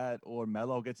stupid like that, or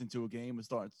Melo gets into a game and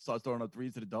starts throwing up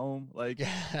threes to the dome, you want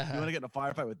to get in a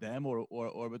firefight with them or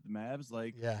with the Mavs,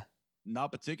 yeah,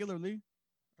 not particularly.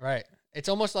 Right. It's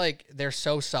almost like they're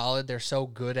so solid, they're so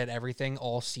good at everything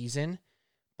all season,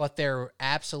 but their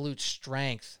absolute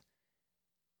strength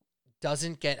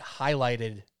doesn't get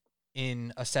highlighted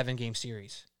in a 7-game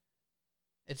series.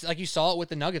 It's like you saw it with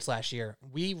the Nuggets last year.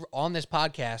 On this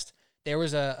podcast, there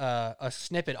was a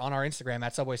snippet on our Instagram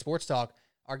at Subway Sports Talk.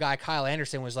 Our guy Kyle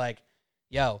Anderson was like,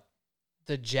 yo,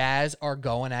 the Jazz are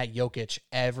going at Jokic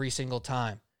every single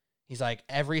time. He's like,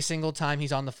 every single time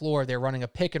he's on the floor, they're running a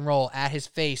pick and roll at his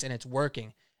face, and it's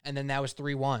working. And then that was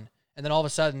 3-1. And then all of a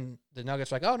sudden, the Nuggets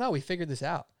were like, oh, no, we figured this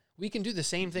out. We can do the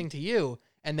same thing to you.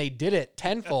 And they did it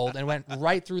tenfold and went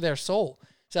right through their soul.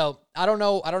 So I don't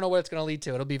know what it's going to lead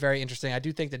to. It'll be very interesting. I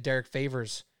do think that Derek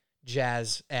Favors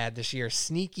Jazz ad this year,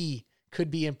 sneaky,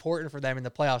 could be important for them in the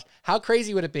playoffs. How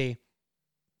crazy would it be,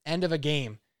 end of a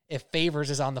game, if Favors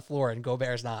is on the floor and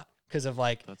Gobert's not because of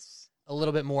like That's a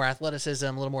little bit more athleticism,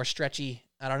 a little more stretchy.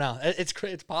 I don't know. It's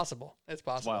possible. It's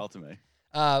possible. wild to me.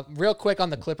 Real quick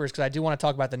on the Clippers, because I do want to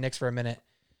talk about the Knicks for a minute.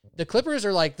 The Clippers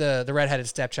are like the redheaded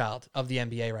stepchild of the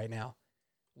NBA right now.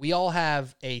 We all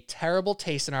have a terrible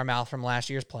taste in our mouth from last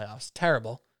year's playoffs.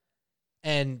 Terrible.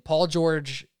 And Paul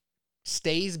George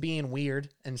stays being weird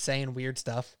and saying weird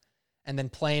stuff and then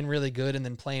playing really good and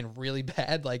then playing really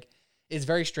bad. Like, it's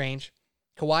very strange.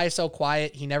 Kawhi is so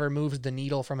quiet. He never moves the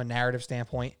needle from a narrative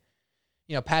standpoint.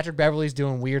 You know, Patrick Beverley's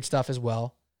doing weird stuff as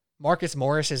well. Marcus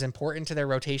Morris is important to their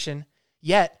rotation.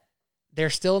 Yet, they're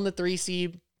still in the 3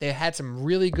 seed. They had some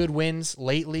really good wins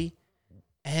lately.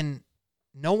 And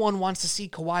no one wants to see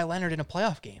Kawhi Leonard in a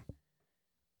playoff game.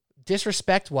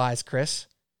 Disrespect-wise, Chris,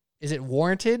 is it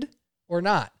warranted or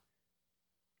not?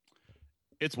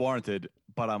 It's warranted,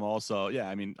 but I'm also,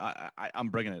 I'm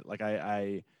bringing it. Like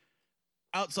I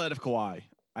outside of Kawhi,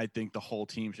 I think the whole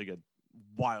team should get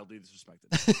wildly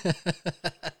disrespected.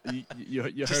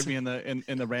 you heard me in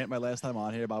the rant my last time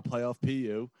on here about playoff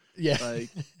PU. Yeah. Like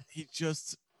he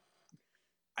just,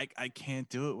 I can't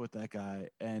do it with that guy.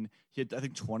 And he had, I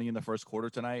think, 20 in the first quarter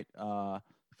tonight.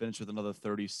 Finished with another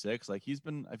 36. Like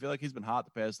I feel like he's been hot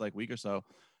the past like week or so.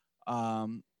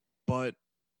 But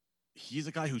he's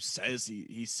a guy who says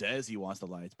he says he wants the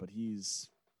lights, but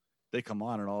they come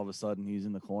on and all of a sudden he's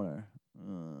in the corner.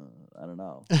 I don't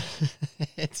know.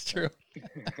 It's true.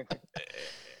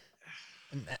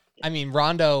 I mean,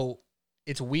 Rondo,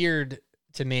 it's weird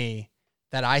to me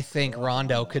that I think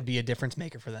Rondo could be a difference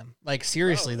maker for them. Like,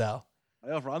 seriously, though.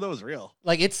 Yeah, Rondo is real.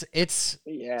 Like, it's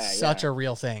such a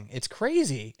real thing. It's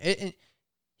crazy.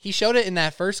 He showed it in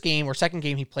that first game or second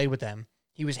game he played with them.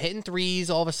 He was hitting threes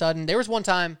all of a sudden. There was one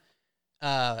time,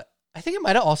 I think it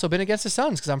might have also been against the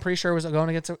Suns because I'm pretty sure it was going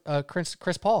against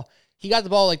Chris Paul. He got the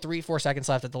ball like 3-4 seconds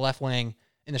left at the left wing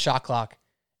in the shot clock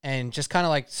and just kind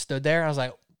of like stood there. I was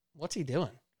like, what's he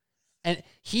doing? And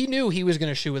he knew he was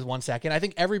going to shoot with 1 second. I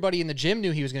think everybody in the gym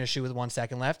knew he was going to shoot with 1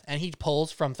 second left, and he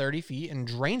pulls from 30 feet and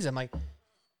drains him. Like,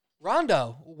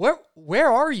 Rondo,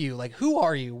 where are you? Like, who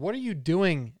are you? What are you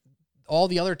doing all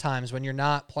the other times when you're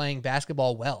not playing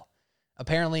basketball well?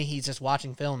 Apparently, he's just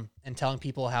watching film and telling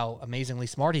people how amazingly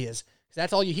smart he is. Because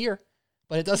that's all you hear,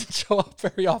 but it doesn't show up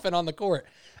very often on the court.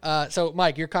 So,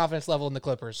 Mike, your confidence level in the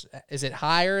Clippers, is it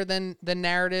higher than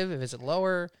narrative? Is it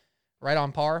lower? Right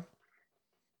on par?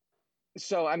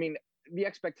 So, I mean, the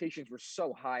expectations were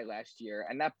so high last year,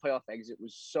 and that playoff exit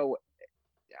was so,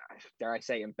 dare I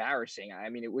say, embarrassing. I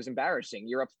mean, it was embarrassing.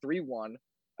 You're up 3-1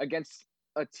 against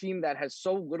a team that has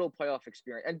so little playoff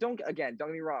experience. And don't get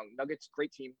me wrong, Nuggets,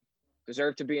 great team,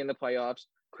 deserve to be in the playoffs,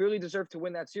 clearly deserve to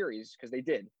win that series because they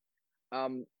did.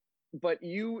 But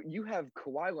you have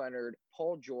Kawhi Leonard,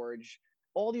 Paul George,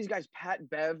 all these guys, Pat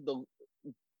Bev, the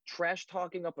trash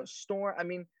talking up a storm. I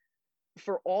mean,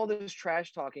 for all this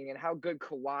trash talking and how good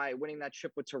Kawhi winning that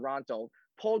chip with Toronto,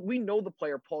 we know the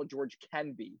player Paul George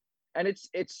can be. And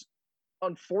it's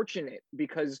unfortunate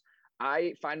because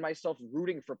I find myself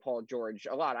rooting for Paul George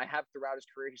a lot. I have throughout his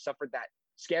career. He suffered that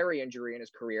scary injury in his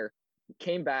career,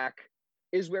 came back,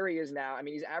 is where he is now. I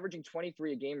mean, he's averaging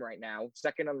 23 a game right now,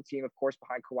 second on the team, of course,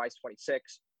 behind Kawhi's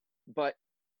 26. But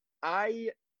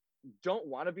I don't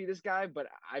want to be this guy, but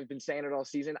I've been saying it all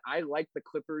season. I like the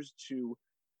Clippers to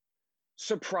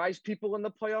surprise people in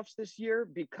the playoffs this year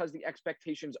because the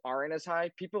expectations aren't as high.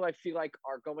 People, I feel like,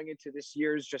 are going into this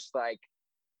year's just like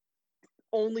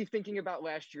only thinking about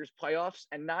last year's playoffs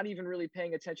and not even really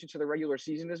paying attention to the regular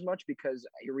season as much because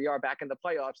here we are back in the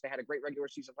playoffs. They had a great regular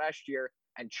season last year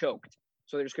and choked.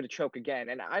 So they're just going to choke again.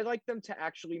 And I like them to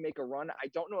actually make a run. I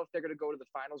don't know if they're going to go to the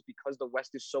finals because the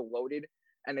West is so loaded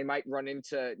and they might run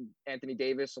into Anthony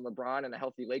Davis and LeBron and a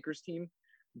healthy Lakers team.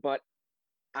 But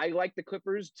I like the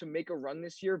Clippers to make a run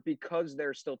this year because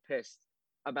they're still pissed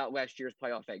about last year's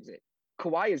playoff exit.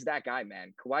 Kawhi is that guy,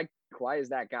 man. Kawhi is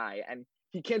that guy. And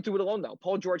he can't do it alone, though.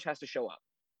 Paul George has to show up.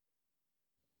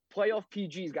 Playoff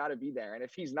PG's got to be there. And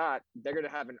if he's not, they're going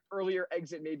to have an earlier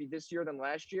exit maybe this year than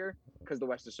last year because the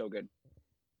West is so good.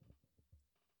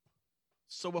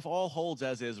 So if all holds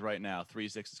as is right now,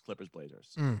 3-6 Clippers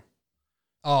Blazers.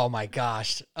 Oh, my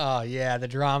gosh. Oh, yeah, the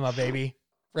drama, baby.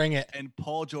 Bring it. And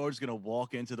Paul George is going to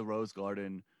walk into the Rose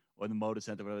Garden or the Moda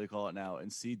Center, whatever they call it now,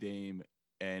 and see Dame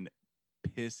and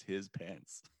piss his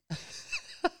pants.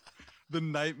 The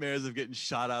nightmares of getting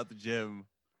shot out the gym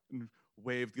and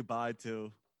waved goodbye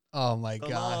to. Oh, my So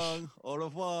gosh. long, au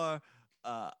revoir.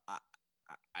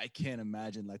 I can't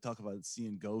imagine, like, talk about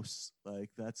seeing ghosts. Like,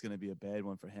 that's going to be a bad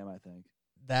one for him, I think.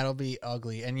 That'll be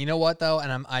ugly. And you know what, though?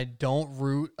 And I don't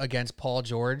root against Paul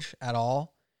George at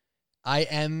all. I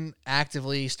am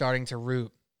actively starting to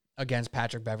root against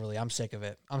Patrick Beverley. I'm sick of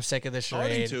it. I'm sick of this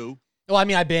Starting charade. to. Well, I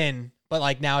mean, I've been, but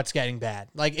like now it's getting bad.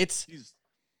 Like it's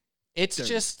He's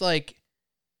just like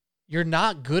you're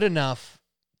not good enough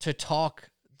to talk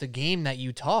the game that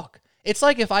you talk. It's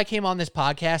like if I came on this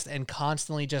podcast and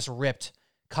constantly just ripped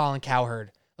Colin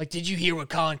Cowherd. Like, did you hear what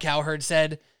Colin Cowherd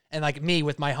said? And like me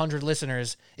with my 100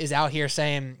 listeners is out here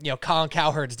saying, Colin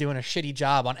Cowherd's doing a shitty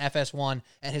job on FS1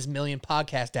 and his million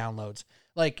podcast downloads.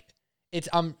 Like it's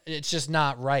just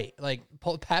not right. Like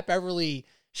Pat Beverley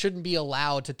shouldn't be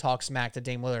allowed to talk smack to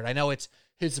Dame Lillard. I know it's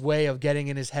his way of getting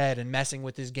in his head and messing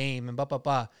with his game and blah, blah,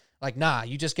 blah. Like, nah,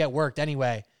 you just get worked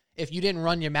anyway. If you didn't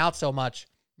run your mouth so much,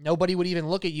 nobody would even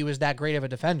look at you as that great of a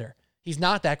defender. He's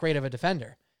not that great of a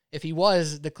defender. If he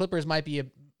was, the Clippers might be a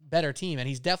better team, and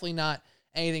he's definitely not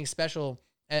anything special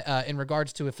in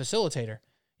regards to a facilitator.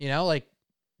 Like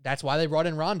that's why they brought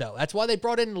in Rondo. That's why they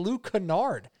brought in Luke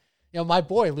Kennard. My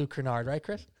boy Luke Kennard, right,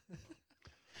 Chris?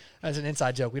 That's an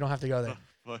inside joke. We don't have to go there.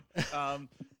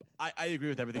 I agree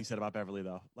with everything said about Beverley,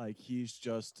 though. Like he's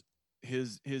just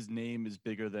his name is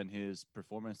bigger than his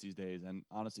performance these days, and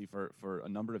honestly, for a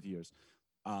number of years,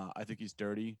 I think he's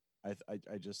dirty. I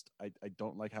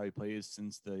don't like how he plays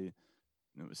since he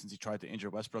tried to injure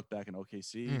Westbrook back in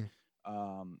OKC.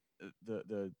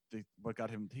 What got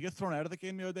him? He got thrown out of the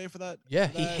game the other day for that. Yeah,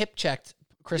 he hip checked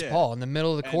Chris Paul in the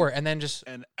middle of the court and then just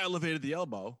elevated the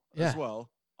elbow as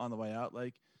well on the way out.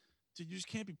 Like, dude, you just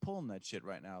can't be pulling that shit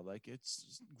right now. Like, it's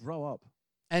just grow up.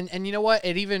 And you know what?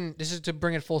 This is to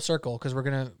bring it full circle because we're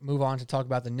gonna move on to talk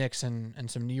about the Knicks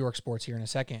and some New York sports here in a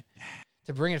second.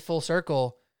 To bring it full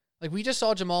circle, like we just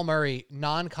saw Jamal Murray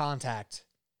non-contact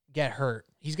get hurt.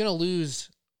 He's gonna lose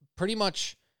pretty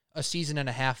much a season and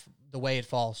a half the way it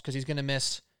falls because he's gonna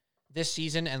miss this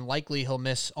season and likely he'll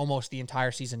miss almost the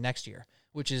entire season next year,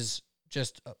 which is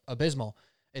just abysmal.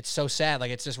 It's so sad.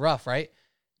 Like it's just rough, right?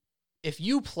 If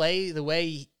you play the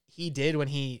way he did when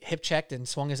he hip checked and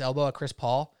swung his elbow at Chris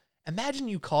Paul, imagine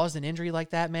you caused an injury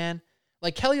like that, man.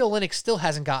 Like Kelly Olynyk still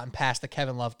hasn't gotten past the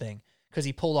Kevin Love thing because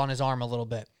he pulled on his arm a little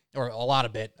bit or a lot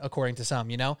of bit, according to some,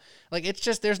 Like it's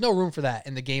just, there's no room for that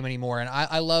in the game anymore. And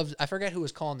I forget who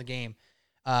was calling the game.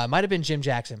 Might have been Jim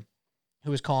Jackson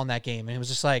who was calling that game. And it was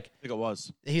just like, I think it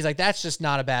was. He's like, that's just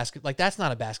not that's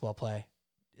not a basketball play.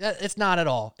 It's not at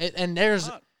all. And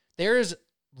there's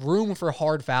room for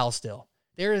hard fouls still.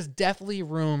 There is definitely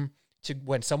room to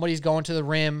when somebody's going to the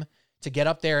rim to get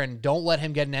up there and don't let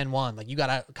him get an N1. Like you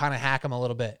got to kind of hack him a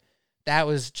little bit. That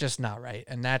was just not right.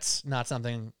 And that's not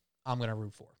something I'm going to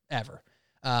root for ever.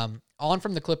 On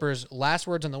from the Clippers, last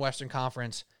words on the Western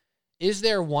Conference. Is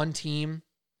there one team,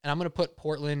 and I'm going to put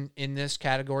Portland in this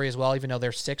category as well, even though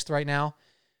they're 6th right now,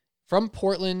 from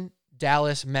Portland,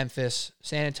 Dallas, Memphis,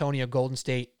 San Antonio, Golden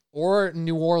State, or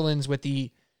New Orleans with the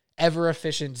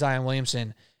ever-efficient Zion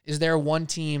Williamson, is there one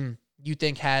team you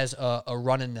think has a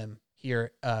run in them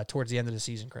here towards the end of the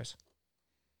season, Chris?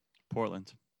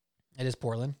 Portland. It is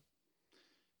Portland.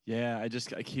 Yeah, I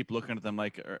keep looking at them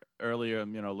like earlier,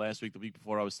 last week, the week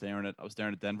before I was staring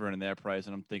at Denver and their price,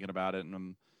 and I'm thinking about it, and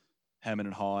I'm hemming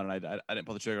and hawing, and I didn't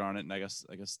pull the trigger on it, and I guess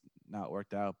not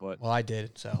worked out. But well, I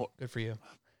did, so good for you.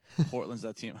 Portland's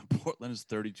that team. Portland is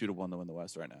 32-1 to win the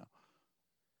West right now.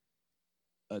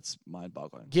 That's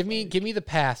mind-boggling. Give me the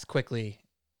path quickly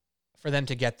for them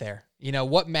to get there.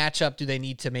 What matchup do they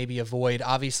need to maybe avoid?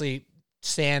 Obviously,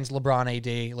 sans LeBron,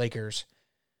 AD, Lakers.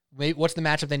 What's the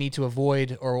matchup they need to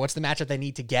avoid, or what's the matchup they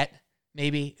need to get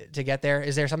maybe to get there?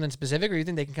 Is there something specific, or do you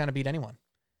think they can kind of beat anyone?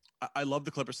 I love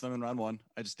the Clippers in round one.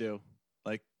 I just do.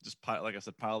 Like I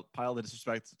said, pile the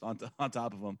disrespect on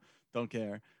top of them. Don't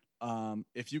care.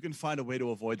 If you can find a way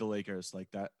to avoid the Lakers, like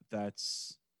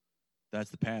that's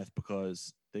the path,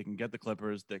 because they can get the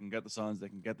Clippers, they can get the Suns, they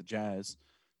can get the Jazz.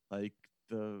 Like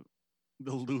the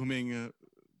looming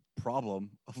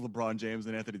problem of LeBron James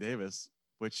and Anthony Davis,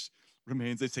 which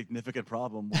remains a significant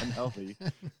problem when healthy.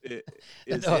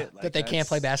 That they can't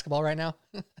play basketball right now.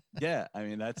 Yeah, I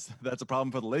mean that's a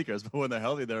problem for the Lakers, but when they're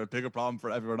healthy, they're a bigger problem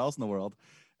for everyone else in the world,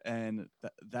 and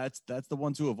that's the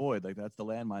one to avoid. Like that's the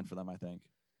landmine for them, I think.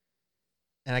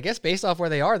 And I guess based off where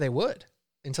they are, they would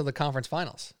until the conference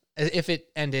finals. If it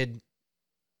ended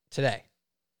today,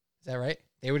 is that right?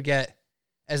 They would get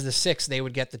as the 6th. They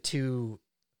would get the 2.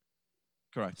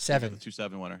 Correct. 7. The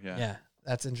 2-7 winner. Yeah. Yeah.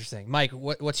 That's interesting. Mike,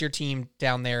 what's your team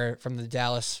down there from the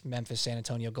Dallas, Memphis, San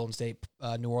Antonio, Golden State,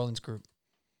 New Orleans group?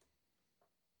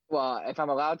 Well, if I'm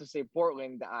allowed to say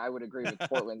Portland, I would agree with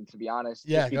Portland, to be honest.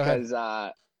 Yeah,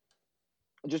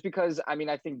 Just because, I mean,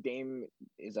 I think Dame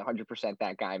is 100%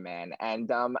 that guy, man.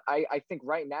 And I think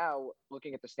right now,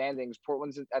 looking at the standings,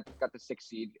 Portland's got the 6th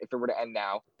seed if it were to end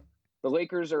now. The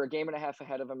Lakers are a game and a half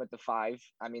ahead of them at the 5.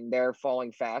 I mean, they're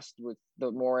falling fast with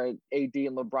the more AD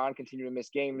and LeBron continue to miss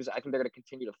games. I think they're going to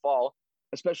continue to fall,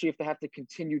 especially if they have to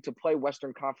continue to play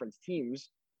Western Conference teams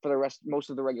for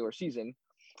most of the regular season.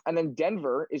 And then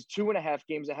Denver is 2.5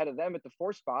 games ahead of them at the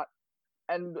 4 spot.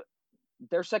 And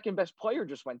their second best player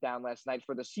just went down last night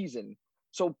for the season.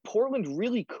 So Portland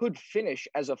really could finish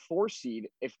as a 4 seed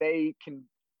if they can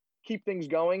keep things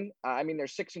going. I mean, they're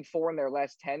 6-4 in their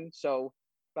last 10. So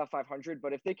about 500,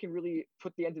 but if they can really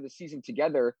put the end of the season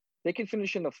together, they can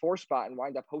finish in the 4 spot and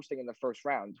wind up hosting in the first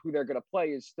round. Who they're going to play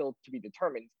is still to be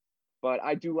determined, but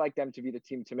I do like them to be the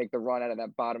team to make the run out of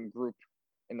that bottom group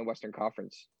in the Western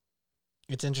Conference.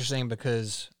 It's interesting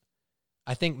because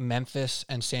I think Memphis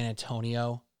and San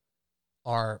Antonio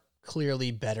are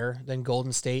clearly better than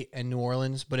Golden State and New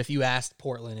Orleans, but if you asked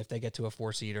Portland if they get to a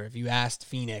 4 seed, or if you asked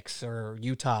Phoenix or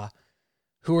Utah,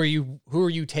 who are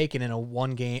you taking in a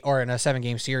 1 game or in a 7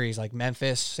 game series like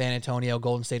Memphis, San Antonio,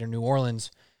 Golden State, or New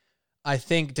Orleans? I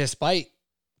think despite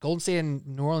Golden State and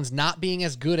New Orleans not being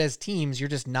as good as teams, you're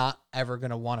just not ever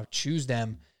going to want to choose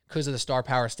them because of the star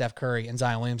power of Steph Curry and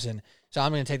Zion Williamson. So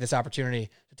I'm going to take this opportunity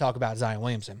to talk about Zion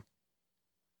Williamson.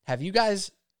 Have you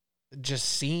guys just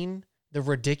seen the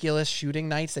ridiculous shooting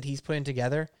nights that he's putting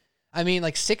together? I mean,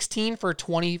 like 16 for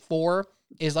 24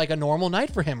 is like a normal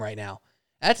night for him right now.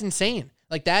 That's insane.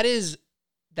 Like that is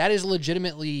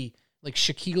legitimately like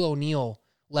Shaquille O'Neal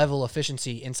level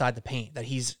efficiency inside the paint that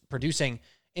he's producing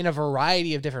in a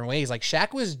variety of different ways. Like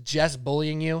Shaq was just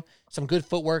bullying you, some good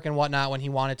footwork and whatnot when he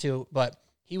wanted to, but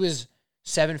he was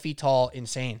 7 feet tall,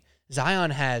 insane.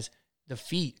 Zion has the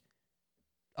feet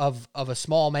of a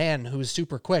small man who's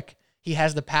super quick. He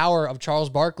has the power of Charles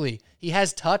Barkley. He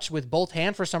has touch with both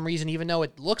hands for some reason, even though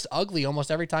it looks ugly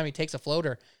almost every time he takes a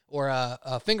floater or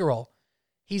a finger roll.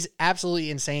 He's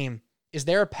absolutely insane. Is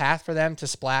there a path for them to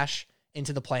splash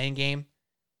into the playing game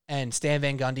and Stan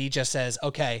Van Gundy just says,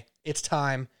 okay, it's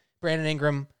time. Brandon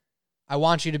Ingram, I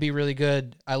want you to be really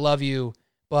good. I love you,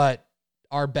 but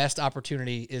our best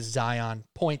opportunity is Zion,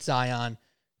 point Zion,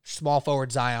 small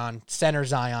forward Zion, center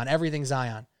Zion, everything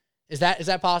Zion. Is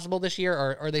that possible this year,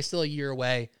 or are they still a year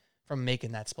away from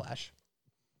making that splash?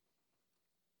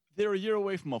 They're a year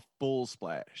away from a full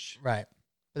splash. Right.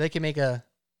 But they can make a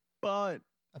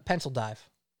pencil dive.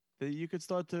 You could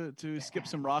start to skip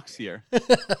some rocks here.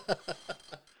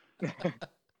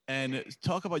 And you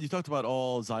talked about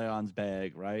all Zion's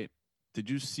bag, right? Did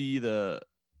you see the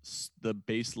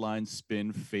baseline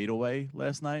spin fadeaway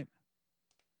last night?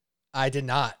 I did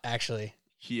not, actually.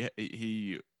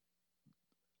 He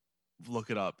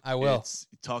look it up. I will.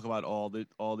 Talk about all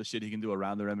the shit he can do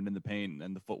around the rim and in the paint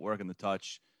and the footwork and the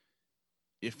touch.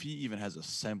 If he even has a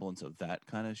semblance of that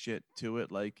kind of shit to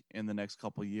it, like in the next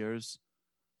couple of years,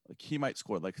 like he might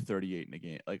score like 38 in a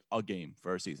game, like a game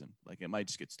for a season. Like it might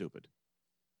just get stupid.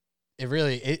 It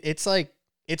really, it's like,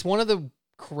 it's one of the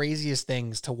craziest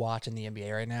things to watch in the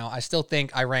NBA right now. I still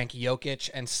think I rank Jokic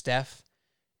and Steph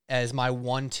as my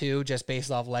 1-2 just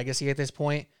based off legacy at this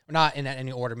point. Not in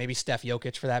any order, maybe Steph,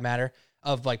 Jokic for that matter,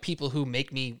 of like people who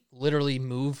make me literally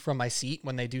move from my seat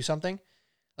when they do something.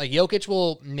 Like Jokic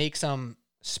will make some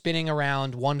spinning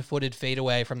around one-footed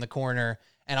fadeaway from the corner,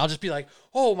 and I'll just be like,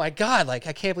 oh my God, like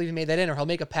I can't believe he made that in. Or he'll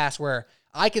make a pass where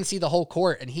I can see the whole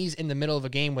court and he's in the middle of a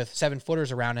game with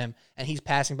 7-footers around him and he's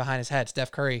passing behind his head.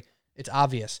 Steph Curry, it's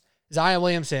obvious. Zion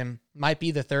Williamson might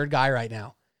be the third guy right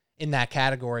now in that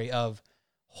category of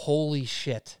holy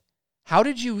shit. How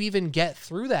did you even get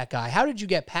through that guy? How did you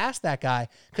get past that guy?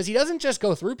 Because he doesn't just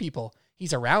go through people.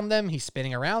 He's around them. He's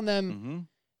spinning around them. Mm-hmm.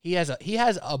 He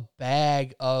has a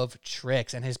bag of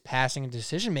tricks, and his passing and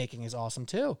decision-making is awesome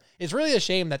too. It's really a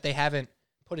shame that they haven't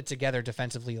put it together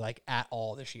defensively like at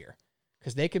all this year,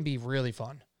 because they can be really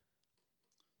fun.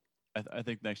 I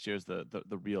think next year is the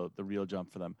real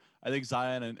jump for them. I think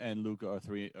Zion and Luka are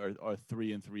 3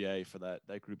 and 3A for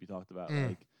that group you talked about.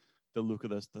 Like the Luka,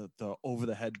 the over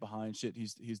the head behind shit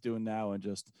he's doing now, and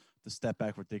just the step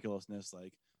back ridiculousness,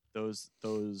 like those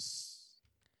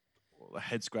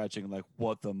head scratching, like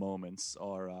what the moments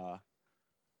are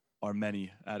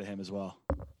many out of him as well.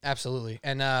 Absolutely.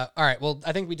 And all right, well,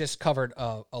 I think we just covered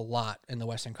a lot in the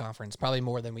Western Conference, probably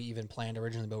more than we even planned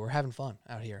originally, but we're having fun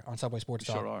out here on Subway Sports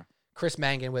Talk. Sure are. Chris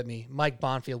Mangan with me, Mike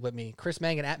Bonfield with me, Chris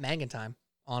Mangan at Mangan Time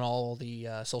on all the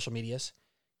social medias.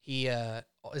 He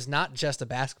is not just a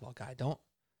basketball guy.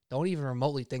 Don't even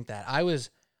remotely think that. I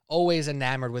was always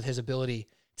enamored with his ability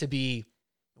to be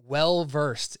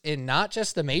well-versed in not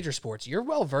just the major sports. You're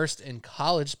well-versed in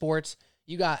college sports.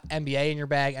 You got NBA in your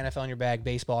bag, NFL in your bag,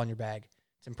 baseball in your bag.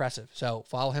 It's impressive. So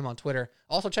follow him on Twitter.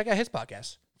 Also check out his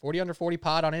podcast, 40 Under 40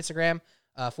 Pod on Instagram,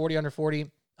 40 Under 40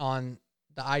 on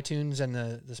the iTunes and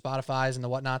the Spotify's and the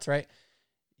whatnots, right?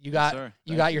 You Yes, got sir.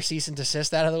 you Thank got you. your cease and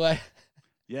desist out of the way.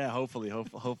 Yeah, hopefully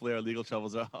our legal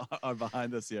troubles are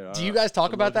behind us here. Do you guys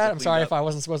talk our about logos that? are I'm sorry cleaned if up. I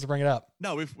wasn't supposed to bring it up.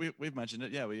 No, we've mentioned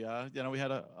it. Yeah, we we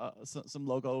had some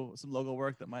logo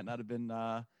work that might not have been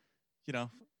you know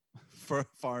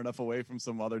far enough away from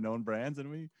some other known brands, and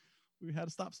we had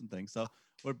to stop some things. So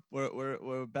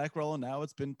we're back rolling now.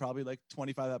 It's been probably like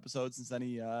 25 episodes since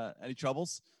any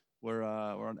troubles. We're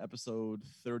on episode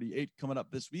 38 coming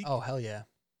up this week. Oh, hell yeah.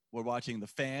 We're watching The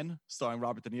Fan, starring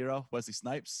Robert De Niro, Wesley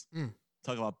Snipes.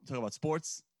 Talk about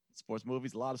sports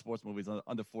movies. A lot of sports movies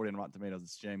under 40 on Rotten Tomatoes.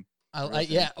 It's a shame.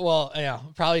 Yeah, well, yeah,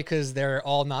 probably because they're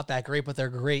all not that great, but they're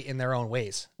great in their own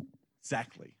ways.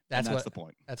 Exactly. That's That's what- the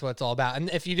point. That's what it's all about. And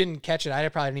if you didn't catch it, I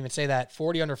probably didn't even say that.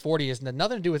 40 under 40 is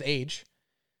nothing to do with age.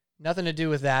 Nothing to do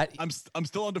with that. I'm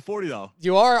still under 40 though.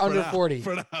 You are For under now, 40.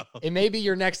 For now. It may be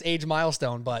your next age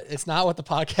milestone, but it's not what the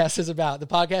podcast is about. The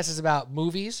podcast is about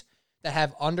movies that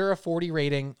have under a 40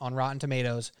 rating on Rotten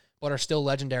Tomatoes, but are still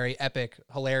legendary, epic,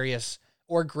 hilarious,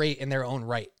 or great in their own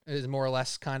right. It is more or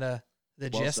less kind of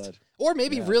the Well gist. said. Or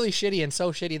maybe Yes. really shitty and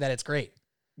so shitty that it's great.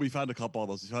 We found a couple of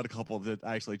those. We found a couple that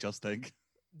I actually just think.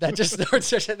 That just they're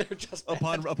just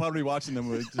upon rewatching them,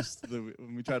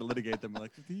 when we try to litigate them, we're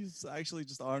like, these actually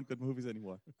just aren't good movies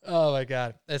anymore. Oh my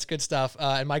god, that's good stuff.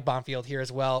 And Mike Bonfield here as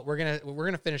well. We're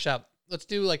gonna finish up. Let's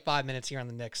do like 5 minutes here on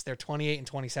the Knicks. They're 28 and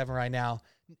 27 right now.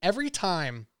 Every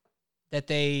time that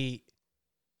they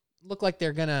look like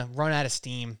they're gonna run out of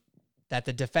steam, that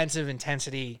the defensive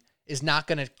intensity is not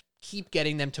gonna keep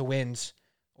getting them to wins,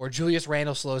 or Julius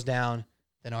Randle slows down,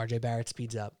 then RJ Barrett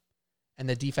speeds up, and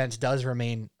the defense does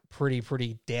remain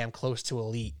pretty damn close to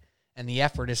elite, and the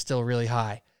effort is still really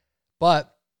high.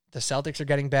 But the Celtics are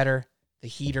getting better, the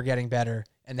Heat are getting better,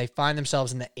 and they find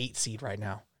themselves in the 8th seed right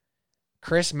now.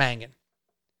 Chris Mangan,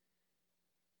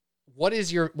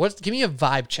 give me a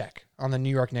vibe check on the New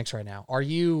York Knicks right now. Are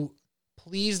you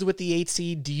pleased with the 8th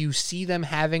seed? Do you see them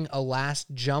having a last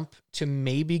jump to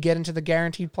maybe get into the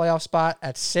guaranteed playoff spot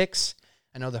at 6?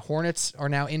 I know the Hornets are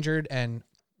now injured and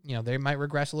they might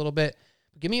regress a little bit.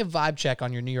 Give me a vibe check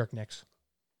on your New York Knicks.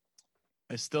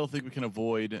 I still think we can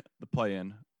avoid the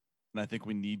play-in, and I think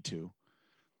we need to.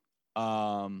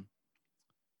 My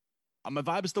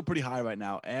vibe is still pretty high right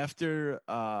now. After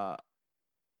a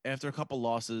couple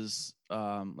losses,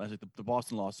 the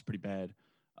Boston loss is pretty bad.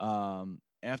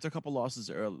 After a couple losses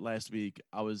last week,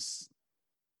 I was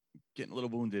getting a little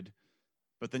wounded,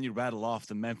 but then you rattle off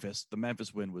the Memphis. The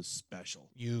Memphis win was special.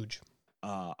 Huge.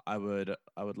 I would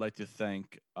like to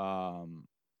thank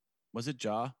was it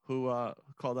Ja who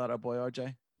called out our boy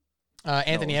RJ?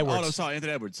 Anthony Edwards. Oh no, sorry,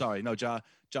 Anthony Edwards. Sorry, no, Ja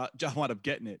wound up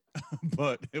getting it,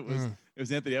 but it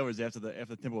was Anthony Edwards after the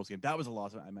Timberwolves game. That was a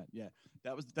loss. I meant, yeah,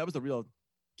 that was the real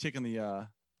kick in the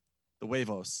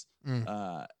huevos.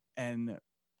 And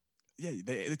yeah,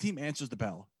 the team answers the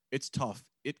bell. It's tough.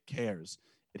 It cares.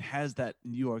 It has that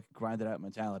New York grinded out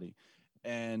mentality.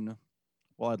 And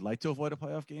while I'd like to avoid a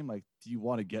playoff game, like, do you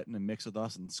want to get in a mix with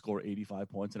us and score 85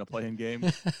 points in a play-in game?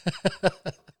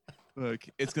 Look,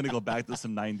 it's going to go back to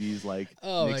some 90s, like,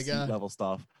 Oh my Knicks God. level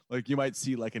stuff. Like, you might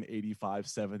see, like, an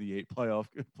 85-78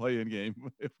 play-in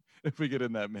game if we get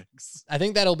in that mix. I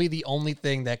think that'll be the only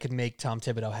thing that could make Tom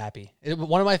Thibodeau happy.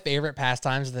 One of my favorite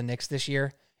pastimes of the Knicks this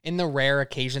year, in the rare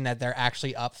occasion that they're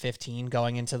actually up 15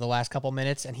 going into the last couple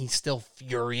minutes, and he's still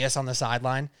furious on the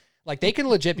sideline. Like, they can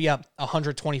legit be up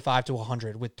 125 to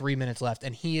 100 with 3 minutes left,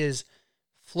 and he is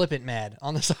flippant mad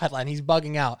on the sideline. He's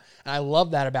bugging out. And I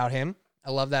love that about him. I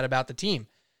love that about the team.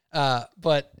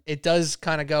 But it does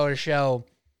kind of go to show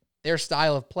their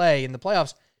style of play in the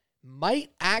playoffs might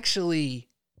actually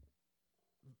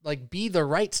like be the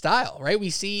right style, right? We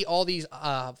see all these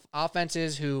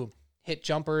offenses who hit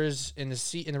jumpers in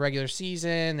the regular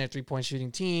season. They're 3-point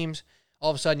shooting teams. All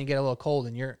of a sudden, you get a little cold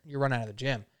and you're run out of the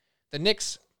gym. The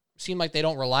Knicks seem like they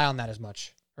don't rely on that as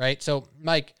much, right? So,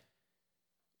 Mike,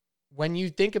 when you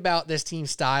think about this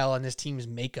team's style and this team's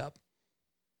makeup,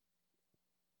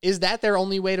 is that their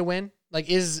only way to win? Like,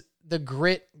 is the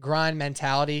grit, grind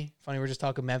mentality, funny we're just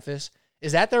talking Memphis,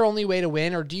 is that their only way to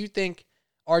win? Or do you think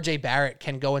RJ Barrett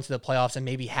can go into the playoffs and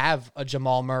maybe have a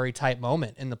Jamal Murray type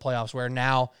moment in the playoffs where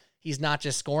now he's not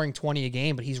just scoring 20 a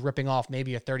game, but he's ripping off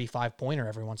maybe a 35-pointer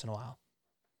every once in a while?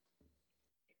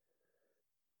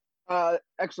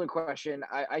 Excellent question.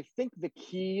 I think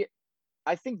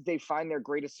I think they find their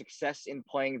greatest success in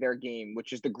playing their game,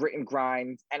 which is the grit and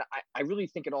grind. And I really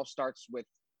think it all starts with,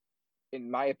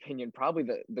 in my opinion, probably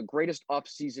the greatest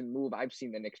off-season move I've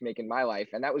seen the Knicks make in my life.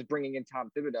 And that was bringing in Tom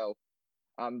Thibodeau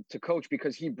to coach,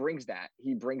 because he brings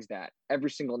that every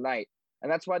single night.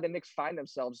 And that's why the Knicks find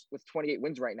themselves with 28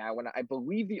 wins right now. When I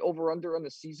believe the over-under on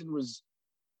the season was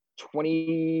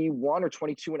 21 or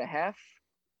 22 and a half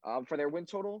for their win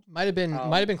total. Might have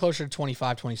been closer to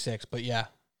 25, 26, but yeah.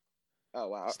 Oh,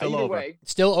 wow. Still Either over. way.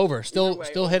 Still over.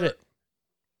 Still hit it.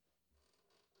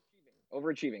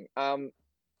 Overachieving.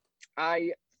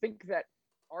 I think that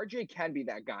RJ can be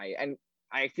that guy. And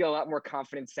I feel a lot more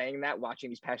confident saying that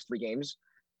watching these past 3 games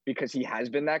because he has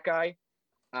been that guy.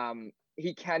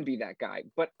 He can be that guy.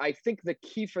 But I think the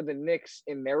key for the Knicks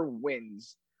in their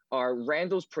wins are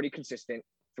Randall's pretty consistent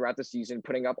throughout the season,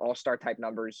 putting up all-star type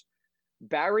numbers.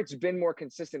 Barrett's been more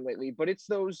consistent lately, but it's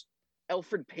those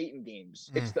Elfrid Payton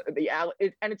games. It's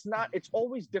it's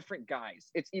always different guys.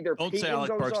 It's either Don't Payton say Alec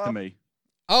goes Burks off, to me.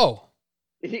 Oh,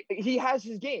 he has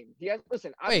his game.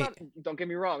 Listen, don't get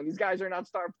me wrong. These guys are not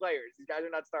star players.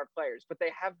 But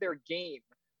they have their game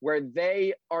where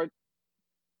they are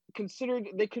considered,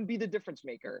 they can be the difference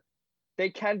maker. They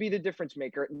can be the difference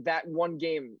maker. That one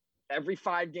game, every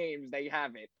 5 games, they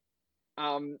have it.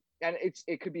 And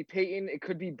it could be Payton, it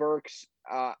could be Burks.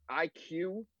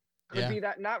 IQ could be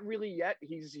that. Not really yet.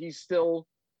 He's still,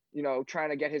 trying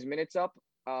to get his minutes up.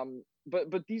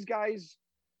 But these guys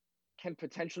can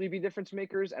potentially be difference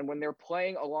makers. And when they're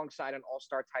playing alongside an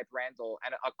all-star type Randall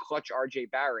and a clutch RJ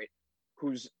Barrett,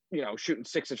 who's, shooting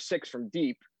 6 of 6 from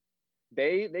deep,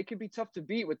 they could be tough to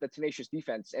beat with the tenacious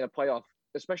defense in a playoff,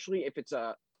 especially if it's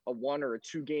a 1 or a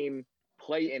 2 game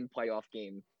play-in playoff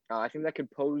game. I think that could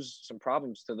pose some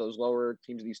problems to those lower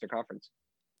teams of the Eastern Conference.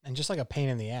 And just like a pain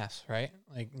in the ass, right?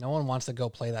 Like no one wants to go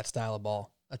play that style of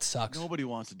ball. That sucks. Nobody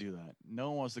wants to do that. No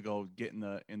one wants to go get in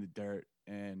the dirt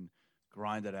and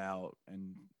grind it out.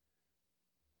 And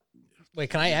wait,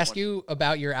 can I ask you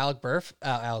about your Alec Burks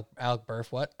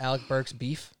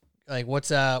beef? Like what's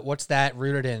that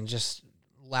rooted in? Just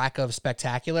lack of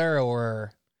spectacular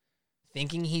or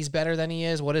thinking he's better than he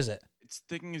is? What is it? It's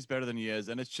thinking he's better than he is,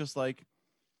 and it's just like,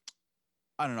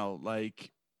 I don't know, like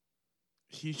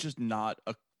he's just not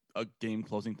a game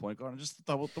closing point guard. Just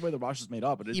the way the roster's made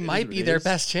up. He might be their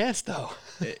best chance, though.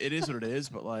 It is what it is,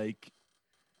 but like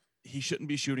he shouldn't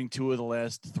be shooting 2 of the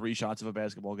last 3 shots of a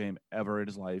basketball game ever in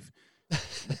his life.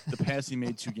 The pass he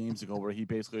made 2 games ago, where he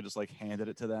basically just like handed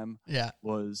it to them,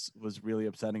 was really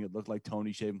upsetting. It looked like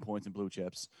Tony shaving points and blue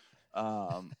chips.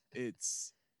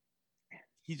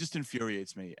 He just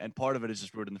infuriates me, and part of it is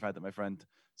just rooted in the fact that my friend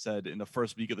said in the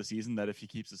first week of the season that if he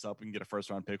keeps this up, we can get a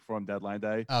 1st-round pick for him deadline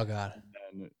day. Oh God!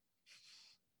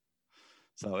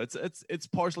 So it's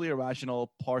partially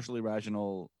irrational, partially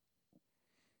rational,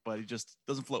 but he just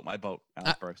doesn't float my boat,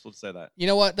 Alec Burks. Let's say that. You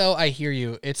know what though? I hear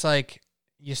you. It's like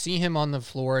you see him on the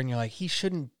floor, and you're like, he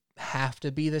shouldn't have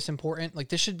to be this important. Like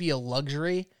this should be a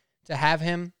luxury to have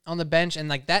him on the bench, and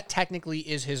like that technically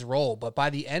is his role. But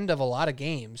by the end of a lot of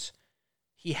games,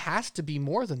 he has to be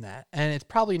more than that. And it's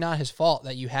probably not his fault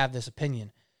that you have this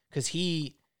opinion, because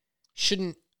he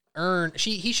shouldn't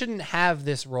have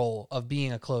this role of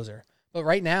being a closer. But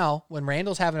right now, when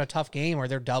Randall's having a tough game where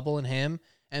they're doubling him,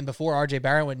 and before RJ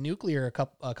Barrett went nuclear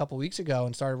a couple weeks ago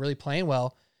and started really playing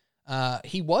well,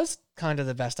 he was kind of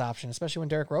the best option, especially when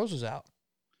Derrick Rose was out.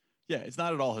 Yeah, it's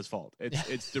not at all his fault.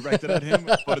 It's directed at him,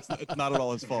 but it's not at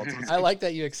all his fault. So I like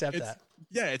that you accept that.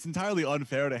 Yeah, it's entirely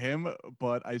unfair to him,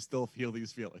 but I still feel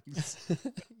these feelings.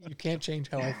 You can't change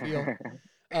how I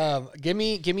feel. Give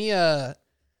me a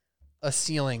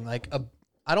ceiling, like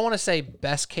I don't want to say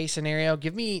best case scenario.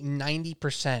 Give me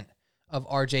 90% of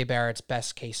RJ Barrett's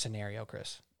best case scenario,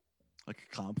 Chris. Like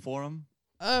a comp for him?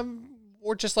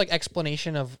 Or just like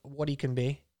explanation of what he can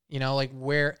be. Like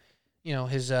where,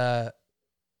 his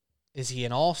is he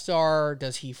an all-star?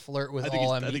 Does he flirt with all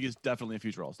NBA? I think he's definitely a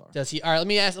future all-star. Does he? All right, let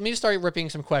me just start ripping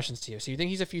some questions to you. So you think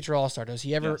he's a future all-star? Does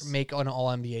he ever make an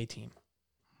all-NBA team?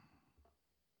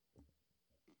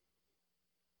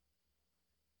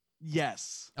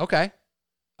 Yes. Okay.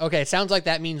 It sounds like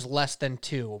that means less than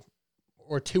 2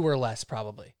 or 2 or less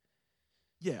probably.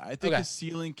 Yeah, I think his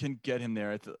ceiling can get him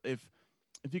there. If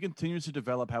he continues to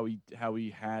develop how he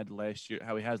has last year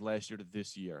to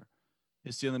this year,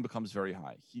 his ceiling becomes very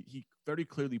high. He very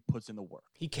clearly puts in the work.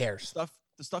 He cares.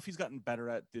 The stuff he's gotten better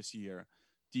at this year,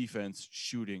 defense,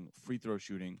 shooting, free throw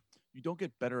shooting. You don't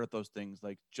get better at those things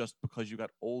like just because you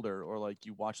got older or like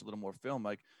you watch a little more film.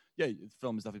 Like, yeah,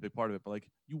 film is definitely a big part of it, but like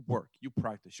you work, you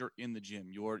practice, you're in the gym,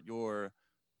 you're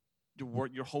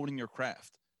honing your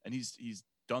craft, and he's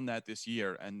done that this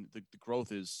year, and the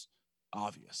growth is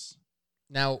obvious.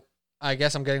 Now, I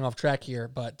guess I'm getting off track here,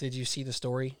 but did you see the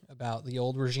story about the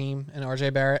old regime and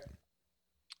RJ Barrett?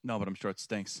 No, but I'm sure it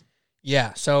stinks.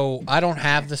 Yeah, so I don't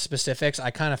have the specifics.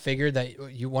 I kind of figured that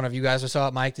one of you guys saw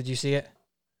it. Mike, did you see it?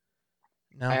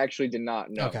 No. I actually did not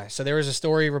know. Okay, so there was a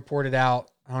story reported out.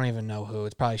 I don't even know who.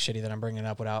 It's probably shitty that I'm bringing it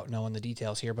up without knowing the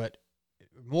details here, but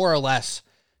more or less,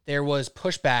 there was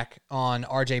pushback on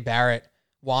RJ Barrett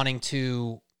wanting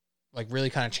to like really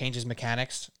kind of change his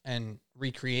mechanics and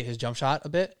recreate his jump shot a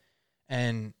bit,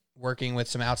 and working with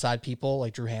some outside people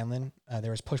like Drew Hanlon.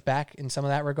 There was pushback in some of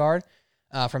that regard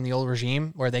from the old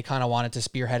regime where they kind of wanted to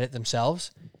spearhead it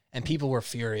themselves, and people were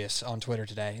furious on Twitter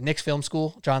today. Knicks Film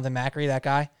School, Jonathan Macri, that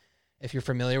guy. If you're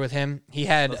familiar with him, he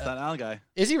had. That's that Allen guy.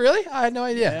 Is he really? I had no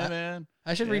idea. Yeah, man.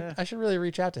 I should I should really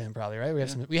reach out to him. Probably right.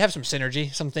 We have some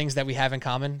synergy, some things that we have in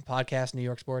common. Podcast, New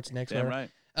York sports, Knicks. Damn whatever.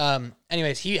 right.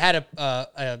 Anyways, he had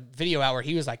a video out where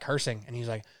he was like cursing, and he was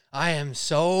like, "I am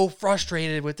so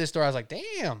frustrated with this story." I was like,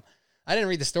 "Damn." I didn't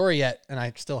read the story yet, and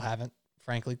I still haven't,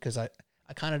 frankly, because I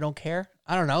kind of don't care.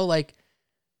 I don't know. Like,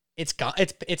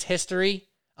 it's history.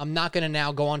 I'm not gonna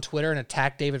now go on Twitter and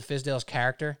attack David Fizdale's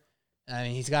character. I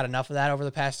mean, he's got enough of that over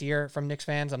the past year from Knicks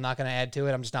fans. I'm not going to add to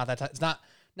it. I'm just not that. It's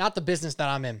not the business that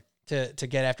I'm in to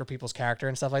get after people's character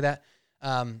and stuff like that.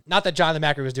 Not that Jonathan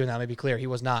Macri was doing that. Let me be clear, he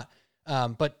was not.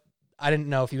 But I didn't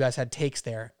know if you guys had takes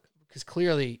there, because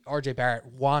clearly RJ Barrett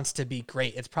wants to be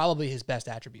great. It's probably his best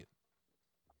attribute.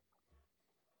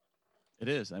 It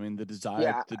is. I mean, the desire.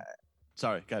 Yeah.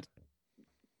 Sorry, go ahead.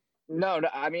 No,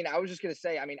 I mean, I was just going to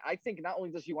say, I mean, I think not only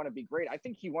does he want to be great, I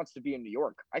think he wants to be in New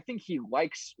York. I think he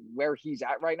likes where he's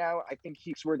at right now. I think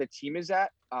he's where the team is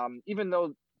at. Even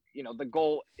though, the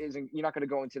goal isn't, you're not going to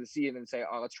go into the season and say,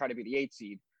 oh, let's try to be the 8th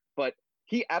seed. But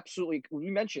he absolutely, we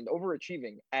mentioned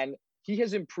overachieving, and he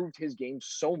has improved his game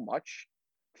so much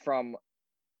from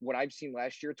what I've seen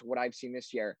last year to what I've seen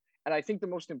this year. And I think the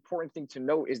most important thing to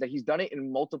note is that he's done it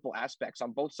in multiple aspects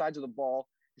on both sides of the ball.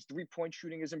 His 3-point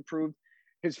shooting has improved.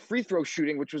 His free throw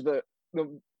shooting, which was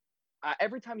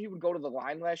every time he would go to the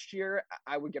line last year,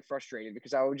 I would get frustrated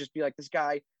because I would just be like, this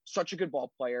guy, such a good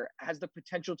ball player, has the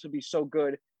potential to be so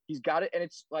good. He's got it. And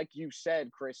it's like you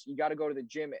said, Chris, you got to go to the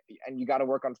gym and you got to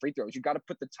work on free throws. You got to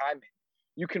put the time in.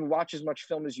 You can watch as much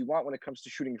film as you want when it comes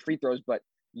to shooting free throws, but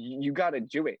you got to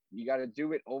do it. You got to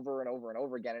do it over and over and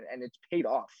over again. And it's paid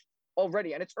off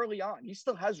already. And it's early on. He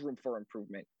still has room for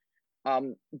improvement.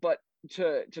 But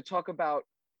to talk about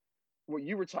what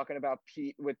you were talking about,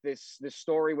 Pete, with this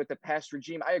story with the past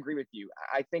regime, I agree with you.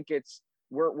 I think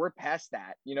we're past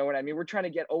that. You know what I mean? We're trying to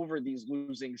get over these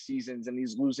losing seasons and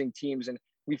these losing teams, and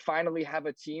we finally have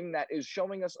a team that is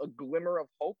showing us a glimmer of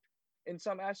hope in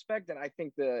some aspect. And I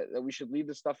think that we should leave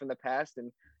the stuff in the past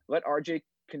and let RJ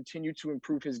continue to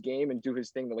improve his game and do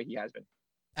his thing the way he has been.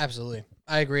 Absolutely,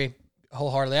 I agree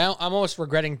wholeheartedly. I'm almost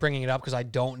regretting bringing it up because I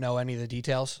don't know any of the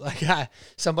details. Like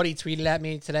somebody tweeted at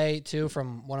me today too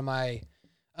from one of my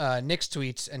Knicks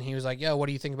tweets, and he was like, "Yo, what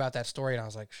do you think about that story?" And I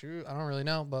was like, "Shoot, I don't really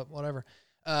know, but whatever."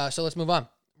 So let's move on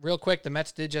real quick. The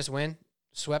Mets did just win,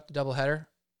 swept the doubleheader,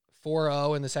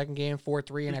 4-0 in the second game,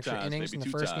 4-3 in extra innings in the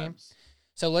first game.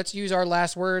 So let's use our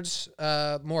last words,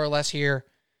 more or less here,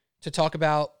 to talk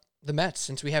about the Mets.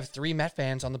 Since we have 3 Met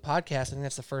fans on the podcast, I think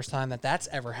that's the first time that's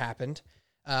ever happened.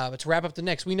 But to wrap up the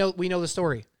Knicks, we know the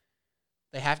story.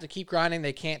 They have to keep grinding.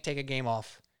 They can't take a game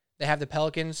off. They have the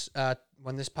Pelicans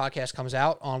when this podcast comes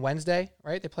out on Wednesday,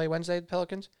 right? They play Wednesday, the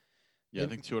Pelicans? Yeah, I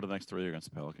think 2 out of the next 3 are against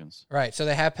the Pelicans. Right, so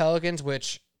they have Pelicans,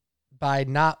 which by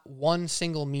not one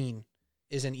single mean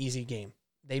is an easy game.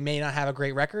 They may not have a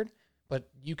great record, but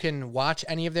you can watch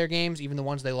any of their games, even the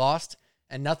ones they lost,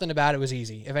 and nothing about it was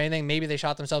easy. If anything, maybe they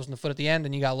shot themselves in the foot at the end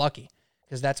and you got lucky,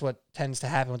 because that's what tends to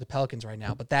happen with the Pelicans right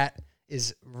now. But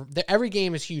every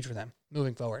game is huge for them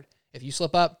moving forward. If you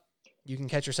slip up, you can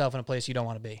catch yourself in a place you don't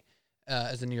want to be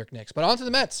as the New York Knicks. But on to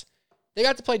the Mets. They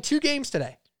got to play 2 games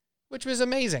today, which was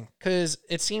amazing because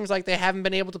it seems like they haven't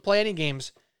been able to play any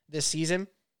games this season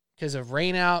because of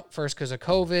rain out, first because of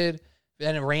COVID,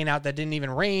 then a rain out that didn't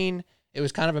even rain. It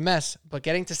was kind of a mess. But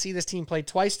getting to see this team play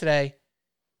twice today,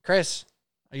 Chris,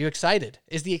 are you excited?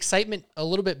 Is the excitement a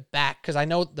little bit back? Because I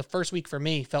know the first week for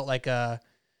me felt like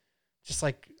just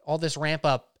like all this ramp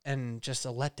up and just a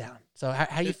letdown. So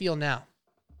how do you feel now?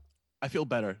 I feel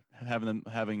better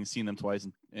having seen them twice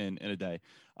in a day.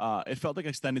 It felt like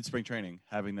extended spring training,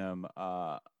 having them,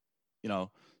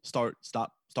 start,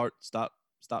 stop, start, stop,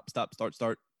 stop, stop, start,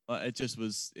 start.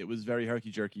 It was very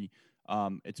herky jerky.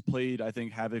 It's played, I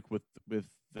think, havoc with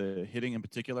the hitting in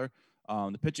particular.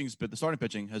 The starting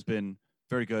pitching has been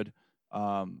very good.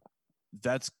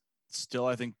 That's still,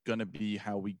 I think, going to be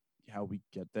how we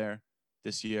get there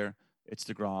this year. It's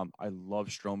DeGrom. I love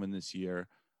Stroman this year.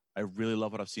 I really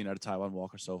love what I've seen out of Taijuan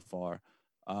Walker so far.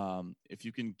 If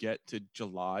you can get to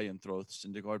July and throw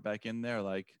Syndergaard back in there,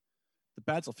 like the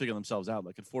bats will figure themselves out.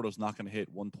 Like Conforto's not going to hit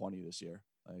 120 this year.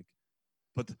 Like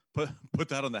put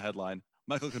that on the headline.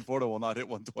 Michael Conforto will not hit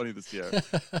 120 this year.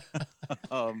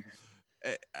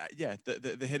 Yeah,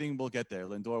 the hitting will get there.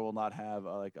 Lindor will not have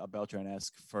like a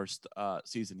Beltran-esque first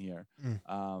season here.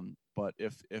 But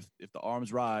if the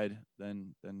arms ride,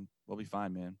 then we'll be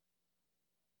fine, man.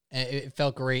 And it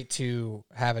felt great to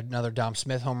have another Dom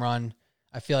Smith home run.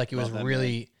 I feel like it was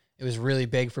really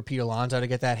big for Pete Alonso to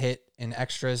get that hit in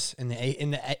extras in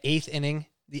the eighth inning,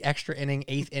 the extra inning,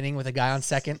 eighth inning with a guy on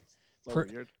second.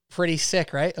 Pretty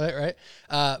sick, right? Right.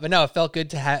 But no, it felt good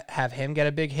to have him get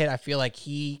a big hit. I feel like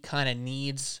he kind of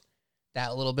needs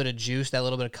that little bit of juice, that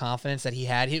little bit of confidence that he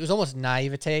had. It was almost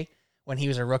naivete when he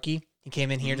was a rookie. He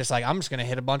came in here just like, I'm just going to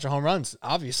hit a bunch of home runs.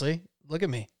 Obviously, look at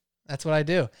me. That's what I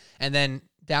do. And then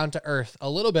down to earth a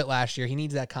little bit last year. He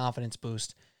needs that confidence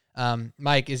boost.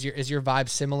 Mike, is your vibe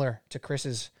similar to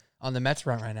Chris's on the Mets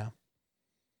front right now?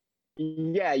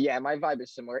 Yeah, my vibe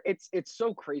is similar. It's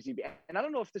so crazy, and I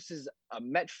don't know if this is a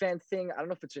Met fan thing. I don't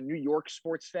know if it's a New York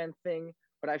sports fan thing,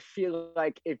 but I feel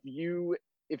like if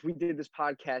we did this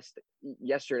podcast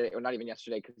yesterday, or not even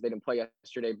yesterday because they didn't play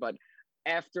yesterday, but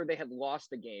after they had lost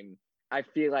the game, I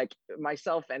feel like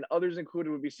myself and others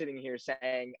included would be sitting here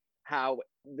saying how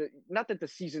not that the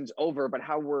season's over, but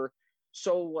how we're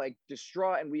so like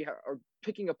distraught and we are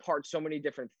picking apart so many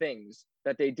different things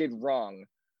that they did wrong.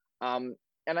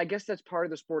 And I guess that's part of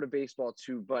the sport of baseball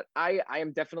too, but I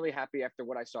am definitely happy after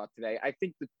what I saw today. I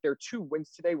think that their 2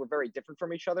 wins today were very different